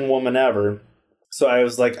Christian woman ever. So I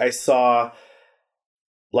was like, I saw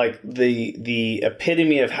like the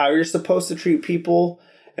epitome of how you're supposed to treat people,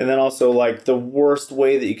 and then also like the worst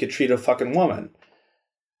way that you could treat a fucking woman.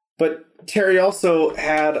 But Terry also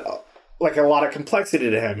had like a lot of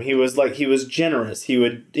complexity to him. He was generous. He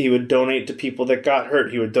would donate to people that got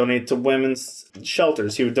hurt. He would donate to women's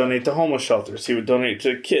shelters. He would donate to homeless shelters. He would donate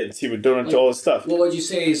to kids. He would donate to all this stuff. What would you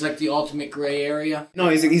say is like the ultimate gray area? No,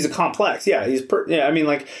 he's a complex. Yeah, I mean,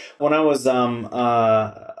 like when I was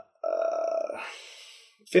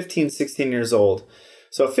 15, 16 years old.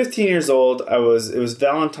 So 15 years old, it was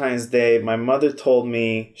Valentine's Day. My mother told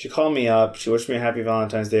me, she called me up. She wished me a happy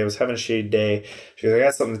Valentine's Day. I was having a shitty day. She goes, I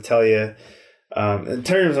got something to tell you. And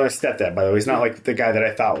Terry was my stepdad, by the way. He's not like the guy that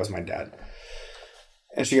I thought was my dad.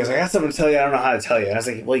 And she goes, I got something to tell you. I don't know how to tell you. And I was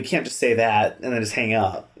like, well, you can't just say that and then just hang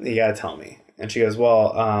up. You got to tell me. And she goes,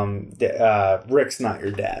 well, Rick's not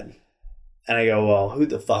your dad. And I go, well, who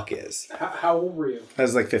the fuck is? How old were you? I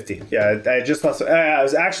was like 15. Yeah, I just lost. I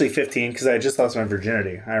was actually 15 because I just lost my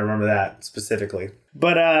virginity. I remember that specifically.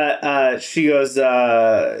 But she goes,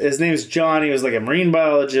 his name's John. He was like a marine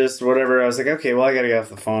biologist or whatever. I was like, okay, well, I got to get off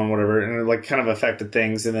the phone, whatever. And it like kind of affected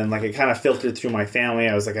things. And then like it kind of filtered through my family.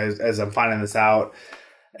 I was like, as I'm finding this out.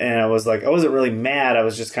 And I was like, I wasn't really mad. I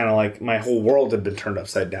was just kind of like, my whole world had been turned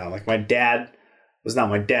upside down. Like my dad was not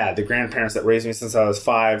my dad. The grandparents that raised me since I was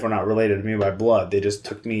 5 were not related to me by blood. They just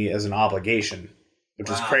took me as an obligation, which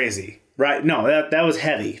was crazy. Right? No, that was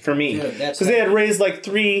heavy for me. Because they had raised like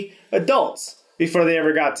 3 adults before they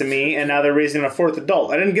ever got to me, and now they're raising a 4th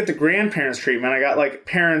adult. I didn't get the grandparents treatment. I got like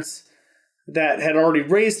parents that had already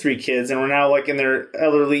raised 3 kids and were now like in their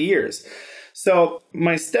elderly years. So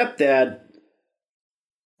my stepdad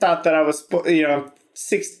thought that I was,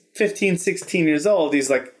 15, 16 years old.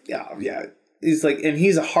 He's like, yeah. He's like, and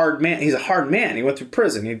he's a hard man. He's a hard man. He went through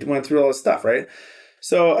prison. He went through all this stuff, right?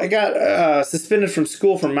 So I got suspended from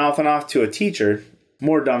school for mouthing off to a teacher.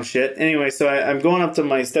 More dumb shit. Anyway, so I'm going up to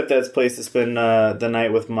my stepdad's place to spend the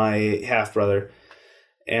night with my half brother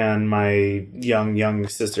and my young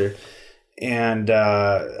sister. And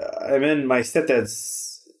I'm in my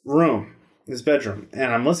stepdad's room, his bedroom,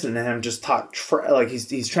 and I'm listening to him just talk like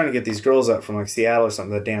he's trying to get these girls up from like Seattle or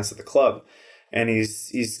something to dance at the club. And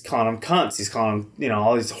he's calling them cunts. He's calling them,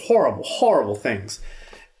 all these horrible, horrible things.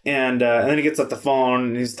 And then he gets off the phone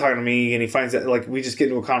and he's talking to me and he finds that, like, we just get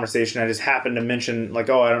into a conversation. I just happened to mention, like,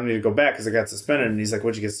 oh, I don't need to go back because I got suspended. And he's like,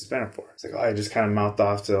 what'd you get suspended for? It's like, oh, I just kind of mouthed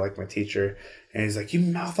off to, like, my teacher. And he's like, you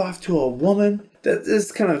mouth off to a woman?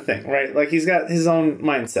 This kind of thing, right? Like, he's got his own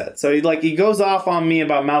mindset. So, he goes off on me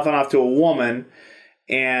about mouthing off to a woman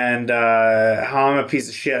and how I'm a piece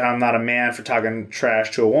of shit, how I'm not a man for talking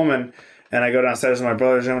trash to a woman. And I go downstairs to my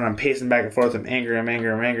brother's room and I'm pacing back and forth. I'm angry.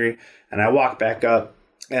 And I walk back up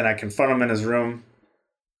and I confront him in his room.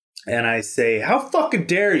 And I say, how fucking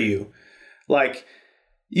dare you? Like,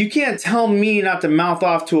 you can't tell me not to mouth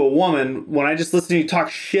off to a woman when I just listen to you talk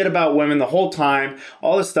shit about women the whole time,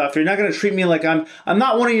 all this stuff. You're not going to treat me like I'm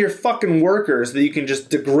not one of your fucking workers that you can just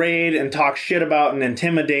degrade and talk shit about and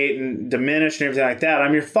intimidate and diminish and everything like that.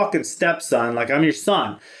 I'm your fucking stepson. Like, I'm your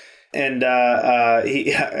son. And I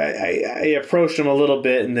approached him a little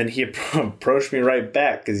bit, and then he approached me right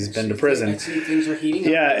back because he's been to prison. I see things are heating up.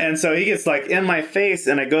 Yeah, and so he gets like in my face,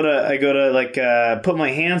 and I go to like put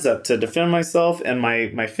my hands up to defend myself, and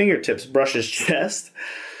my fingertips brush his chest.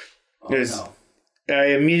 No. I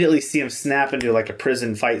immediately see him snap into like a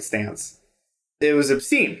prison fight stance. It was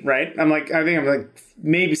obscene, right? I think I'm like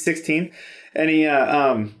maybe 16, and he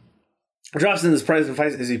drops in this prison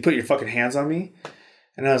fight. Says, "You put your fucking hands on me."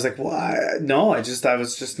 And I was like, well, I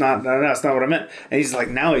was just not, no, that's not what I meant. And he's like,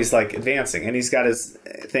 now he's like advancing and he's got his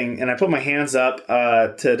thing. And I put my hands up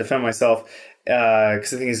to defend myself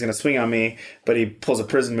because I think he's going to swing on me. But he pulls a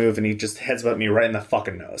prison move and he just headsbutt me right in the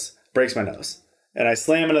fucking nose. Breaks my nose. And I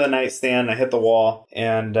slam into the nightstand. I hit the wall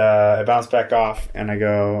and I bounce back off and I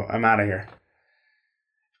go, I'm out of here.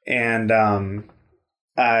 And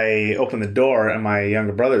I open the door and my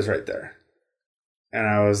younger brother's right there. And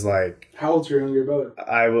I was like... How old's your younger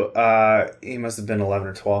brother? He must have been 11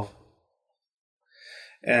 or 12.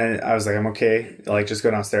 And I was like, I'm okay. Like, just go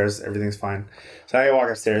downstairs. Everything's fine. So I walk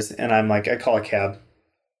upstairs, and I'm like, I call a cab.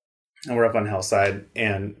 And we're up on Hillside.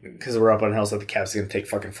 And because we're up on Hillside, the cab's going to take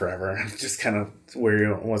fucking forever. I'm just kind of weary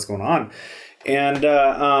of what's going on. And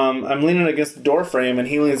I'm leaning against the door frame, and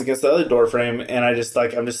he leans against the other door frame, and I'm just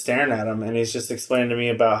staring at him, and he's just explaining to me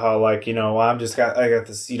about how, like, you know, I got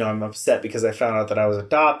this, you know, I'm upset because I found out that I was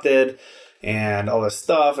adopted, and all this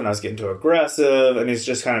stuff, and I was getting too aggressive, and he's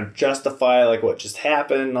just kind of justify, like, what just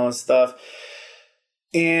happened, and all this stuff.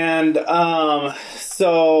 And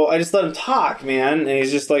so I just let him talk, man, and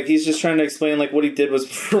he's just trying to explain, like, what he did was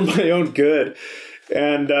for my own good.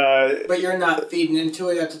 And but you're not feeding into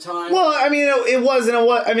it at the time. Well, I mean, it wasn't.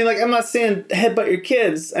 I mean, like, I'm not saying headbutt your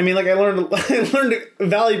kids. I mean, like, I learned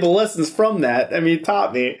valuable lessons from that. I mean, he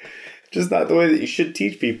taught me, just not the way that you should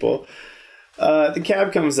teach people. The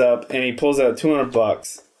cab comes up and he pulls out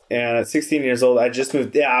 $200. And at 16 years old, I just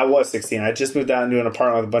moved. Yeah, I was 16. I just moved out into an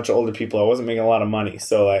apartment with a bunch of older people. I wasn't making a lot of money,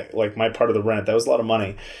 so like my part of the rent, that was a lot of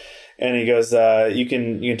money. And he goes, you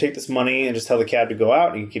can take this money and just tell the cab to go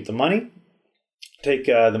out. And you can keep the money. Take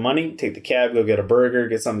the money, take the cab, go get a burger,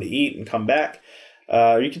 get something to eat, and come back.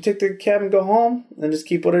 You can take the cab and go home, and just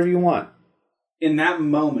keep whatever you want. In that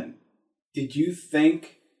moment, did you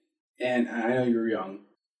think, and I know you were young,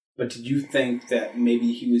 but did you think that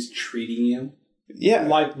maybe he was treating you,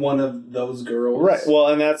 like one of those girls? Right. Well,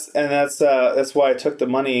 and that's why I took the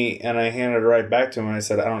money and I handed it right back to him, and I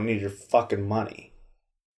said, I don't need your fucking money.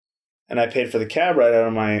 And I paid for the cab right out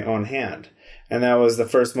of my own hand. And that was the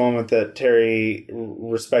first moment that Terry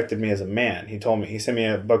respected me as a man. He sent me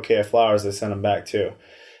a bouquet of flowers. I sent him back too.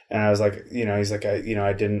 And I was like, you know, he's like, I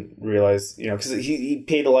didn't realize, you know, because he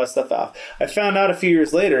paid a lot of stuff off. I found out a few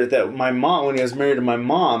years later that my mom, when he was married to my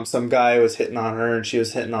mom, some guy was hitting on her and she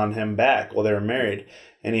was hitting on him back while they were married.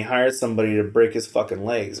 And he hired somebody to break his fucking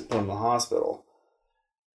legs and put him in the hospital.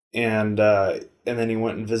 And then he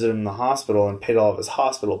went and visited him in the hospital and paid all of his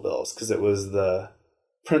hospital bills because it was the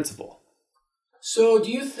principal. So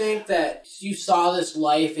do you think that you saw this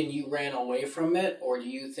life and you ran away from it? Or do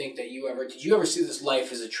you think that did you ever see this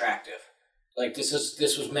life as attractive? Like, this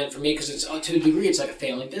was meant for me? Because it's, to a degree, it's like a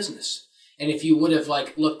family business. And if you would have,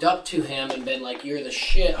 like, looked up to him and been like, you're the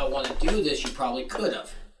shit, I want to do this, you probably could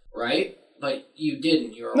have, right? But you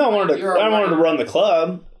didn't. I wanted to run the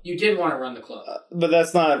club. You did want to run the club. But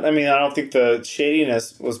that's not, I mean, I don't think the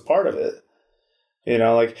shadiness was part of it. You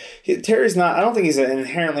know, like, Terry's not, I don't think he's an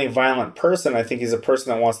inherently violent person. I think he's a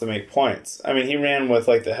person that wants to make points. I mean, he ran with,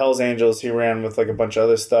 like, the Hells Angels. He ran with, like, a bunch of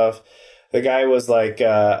other stuff. The guy was, like, you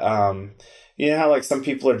know how, like, some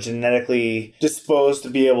people are genetically disposed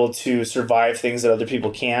to be able to survive things that other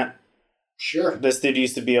people can't? Sure. This dude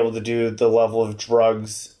used to be able to do the level of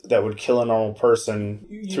drugs that would kill a normal person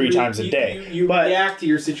three times a day. You react to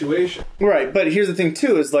your situation. Right, but here's the thing,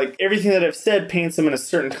 too, is, like, everything that I've said paints him in a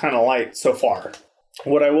certain kind of light so far.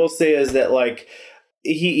 What I will say is that, like,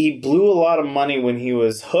 he blew a lot of money when he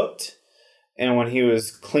was hooked and when he was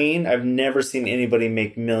clean. I've never seen anybody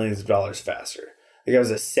make millions of dollars faster. The guy was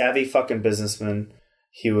a savvy fucking businessman.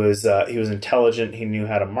 He was intelligent. He knew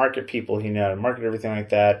how to market people. He knew how to market everything like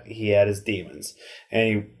that. He had his demons. And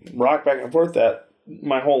he rocked back and forth that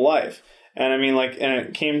my whole life. And I mean, like, and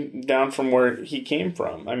it came down from where he came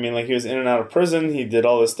from. I mean, like, he was in and out of prison. He did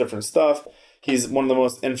all this different stuff. He's one of the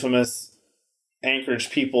most infamous Anchorage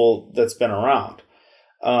people that's been around.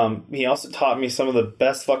 He also taught me some of the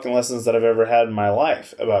best fucking lessons that I've ever had in my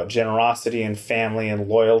life about generosity and family and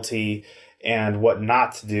loyalty and what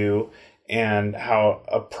not to do and how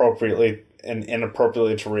appropriately and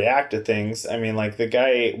inappropriately to react to things. I mean, like, the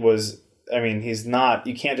guy was, I mean, he's not,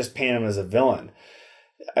 you can't just paint him as a villain.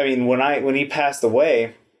 I mean, when he passed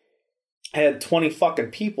away, I had 20 fucking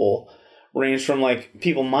people range from, like,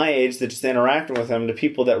 people my age that just interacted with him to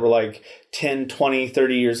people that were, like, 10, 20,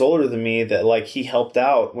 30 years older than me that, like, he helped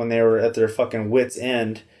out when they were at their fucking wit's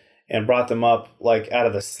end and brought them up, like, out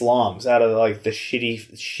of the slums, out of, like, the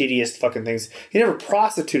shittiest fucking things. He never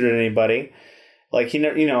prostituted anybody. Like he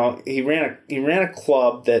ran a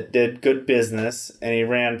club that did good business, and he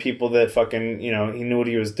ran people that fucking he knew what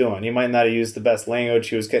he was doing. He might not have used the best language.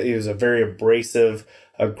 He was a very abrasive,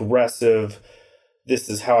 aggressive, this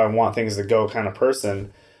is how I want things to go kind of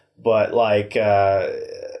person. But like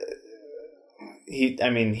he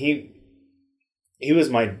was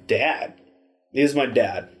my dad. He was my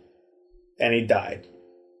dad, and he died.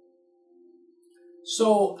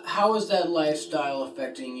 So how is that lifestyle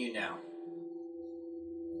affecting you now?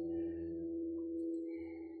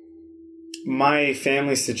 My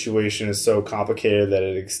family situation is so complicated that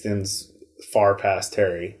it extends far past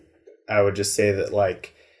Terry. I would just say that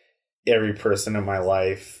like every person in my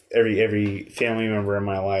life, every family member in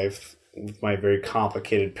my life, with my very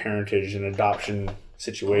complicated parentage and adoption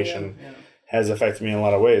situation, has affected me in a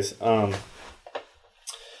lot of ways. I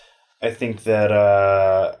think that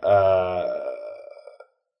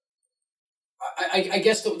I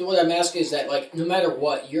guess what I'm asking is that, like, no matter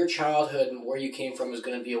what, your childhood and where you came from is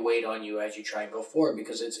going to be a weight on you as you try and go forward,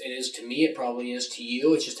 because it is to me, it probably is to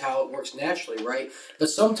you. It's just how it works naturally, right? But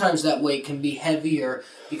sometimes that weight can be heavier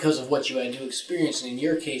because of what you had to experience. And in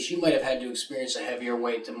your case, you might have had to experience a heavier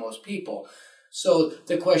weight than most people. So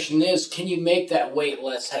the question is, can you make that weight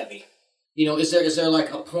less heavy? Is there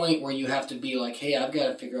like a point where you have to be like, hey, I've got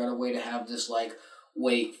to figure out a way to have this like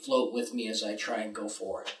weight float with me as I try and go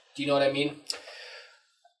forward? Do you know what I mean?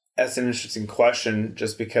 That's an interesting question,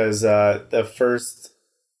 just because so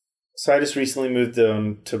I just recently moved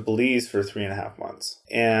to Belize for 3.5 months.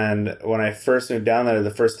 And when I first moved down there,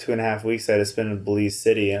 the first 2.5 weeks I had to spend in Belize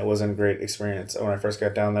City, and it wasn't a great experience. When I first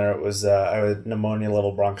got down there, it was I had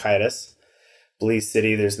pneumonia-level bronchitis. Belize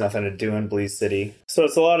City, there's nothing to do in Belize City. So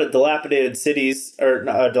it's a lot of dilapidated cities, or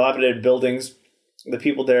dilapidated buildings. The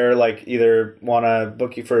people there like either want to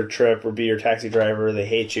book you for a trip or be your taxi driver, or they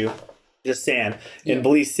hate you. Just saying, in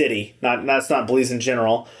Belize City, that's not Belize in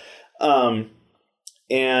general. And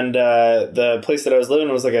the place that I was living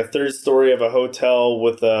was like a third story of a hotel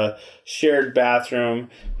with a shared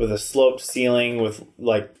bathroom, with a sloped ceiling, with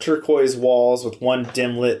like turquoise walls, with one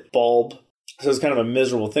dim lit bulb. So it was kind of a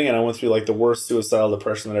miserable thing, and I went through like the worst suicidal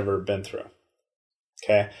depression that I've ever been through.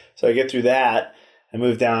 Okay, so I get through that. I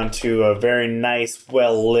moved down to a very nice,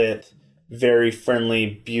 well lit, very friendly,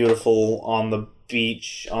 beautiful, on the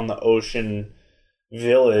beach, on the ocean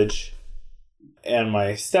village, and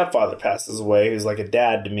my stepfather passes away, who's like a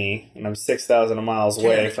dad to me, and I'm 6,000 miles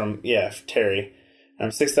away from Terry. And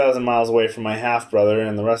I'm 6,000 miles away from my half brother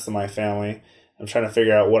and the rest of my family. I'm trying to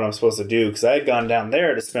figure out what I'm supposed to do, because I had gone down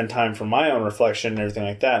there to spend time for my own reflection and everything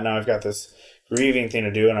like that. Now I've got this grieving thing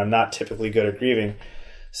to do, and I'm not typically good at grieving.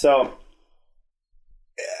 So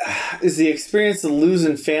is the experience of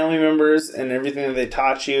losing family members and everything that they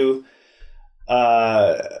taught you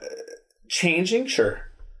changing? Sure.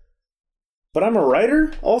 But I'm a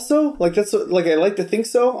writer also. Like that's like I like to think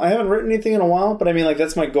so. I haven't written anything in a while, but I mean like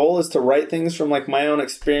that's my goal, is to write things from like my own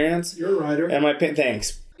experience. You're a writer. And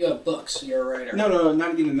thanks. You have books. You're a writer. No,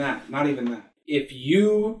 not even that. Not even that. If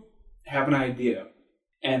you have an idea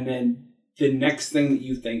and then the next thing that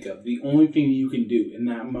you think of, the only thing you can do in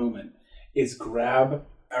that moment is grab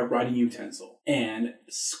a writing utensil and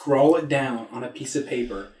scroll it down on a piece of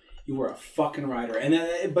paper, you are a fucking writer. And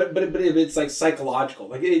then, but if it's like psychological,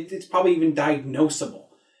 like it's probably even diagnosable.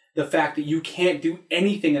 The fact that you can't do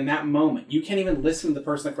anything in that moment, you can't even listen to the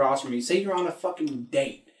person across from you. Say you're on a fucking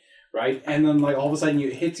date, right? And then like all of a sudden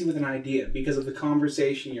it hits you with an idea because of the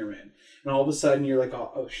conversation you're in, and all of a sudden you're like,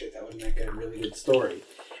 oh shit, that would make a really good story.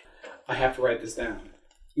 I have to write this down.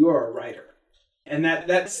 You are a writer. And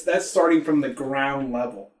that's starting from the ground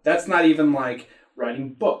level. That's not even like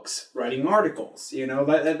writing books, writing articles.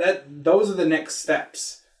 That those are the next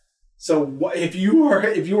steps. So what, if you are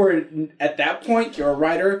at that point, you're a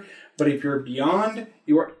writer. But if you're beyond,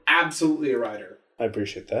 you are absolutely a writer. I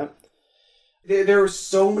appreciate that. There are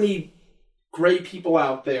so many great people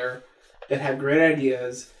out there that have great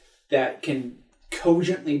ideas that can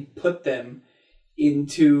cogently put them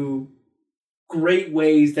into great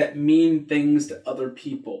ways that mean things to other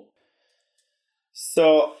people.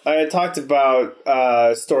 So I had talked about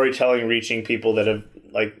storytelling reaching people that have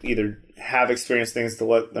like either have experienced things to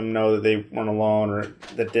let them know that they weren't alone, or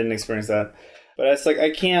that didn't experience that. But it's like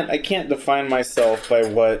I can't define myself by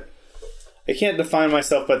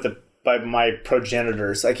my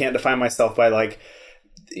progenitors. I can't define myself by like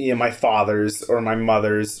my fathers or my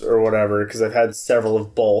mothers or whatever, because I've had several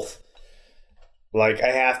of both. Like I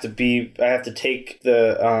have to take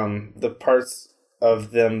the parts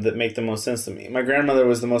of them that make the most sense to me. My grandmother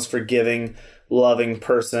was the most forgiving, loving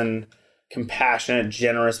person compassionate,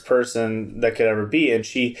 generous person that could ever be. And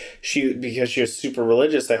she because she was super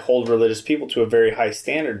religious, I hold religious people to a very high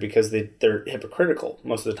standard because they're hypocritical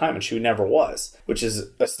most of the time, and she never was, which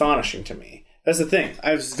is astonishing to me. That's the thing.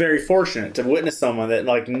 I was very fortunate to witness someone that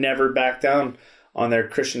like never backed down on their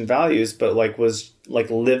Christian values, but like was like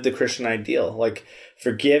lived the Christian ideal, like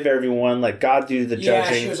forgive everyone, let God do the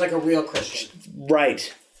judging. Yeah, she was like a real Christian.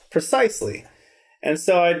 Right. Precisely. And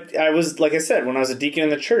so I was, like I said, when I was a deacon in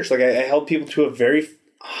the church, like I held people to a very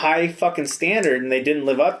high fucking standard, and they didn't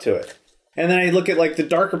live up to it. And then I look at like the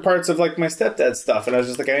darker parts of like my stepdad's stuff, and I was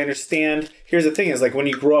just like, I understand. Here's the thing is like when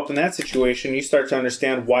you grow up in that situation, you start to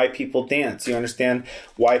understand why people dance. You understand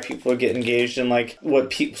why people get engaged in like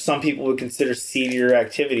what some people would consider seedier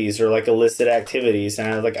activities or like illicit activities.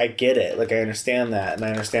 And I get it. Like I understand that, and I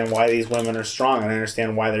understand why these women are strong, and I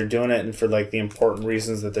understand why they're doing it, and for like the important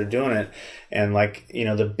reasons that they're doing it, and like, you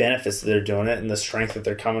know, the benefits that they're doing it, and the strength that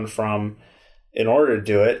they're coming from in order to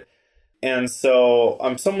do it. And so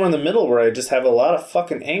I'm somewhere in the middle where I just have a lot of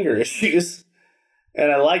fucking anger issues.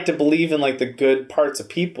 And I like to believe in like the good parts of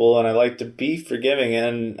people, and I like to be forgiving.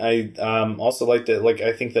 And I also like to, like,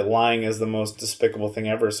 I think that lying is the most despicable thing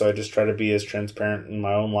ever. So I just try to be as transparent in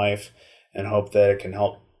my own life and hope that it can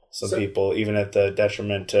help some people, even at the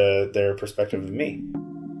detriment to their perspective of me.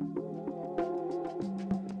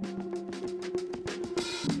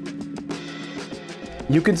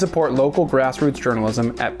 You can support local grassroots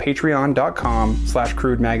journalism at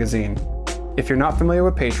patreon.com/crude magazine. If you're not familiar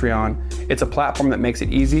with Patreon, it's a platform that makes it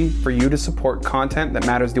easy for you to support content that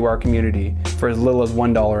matters to our community for as little as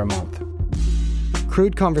 $1 a month.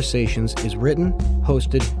 Crude Conversations is written,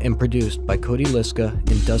 hosted, and produced by Cody Liska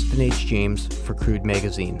and Dustin H. James for Crude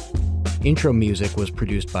Magazine. Intro music was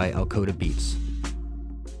produced by Alcoda Beats.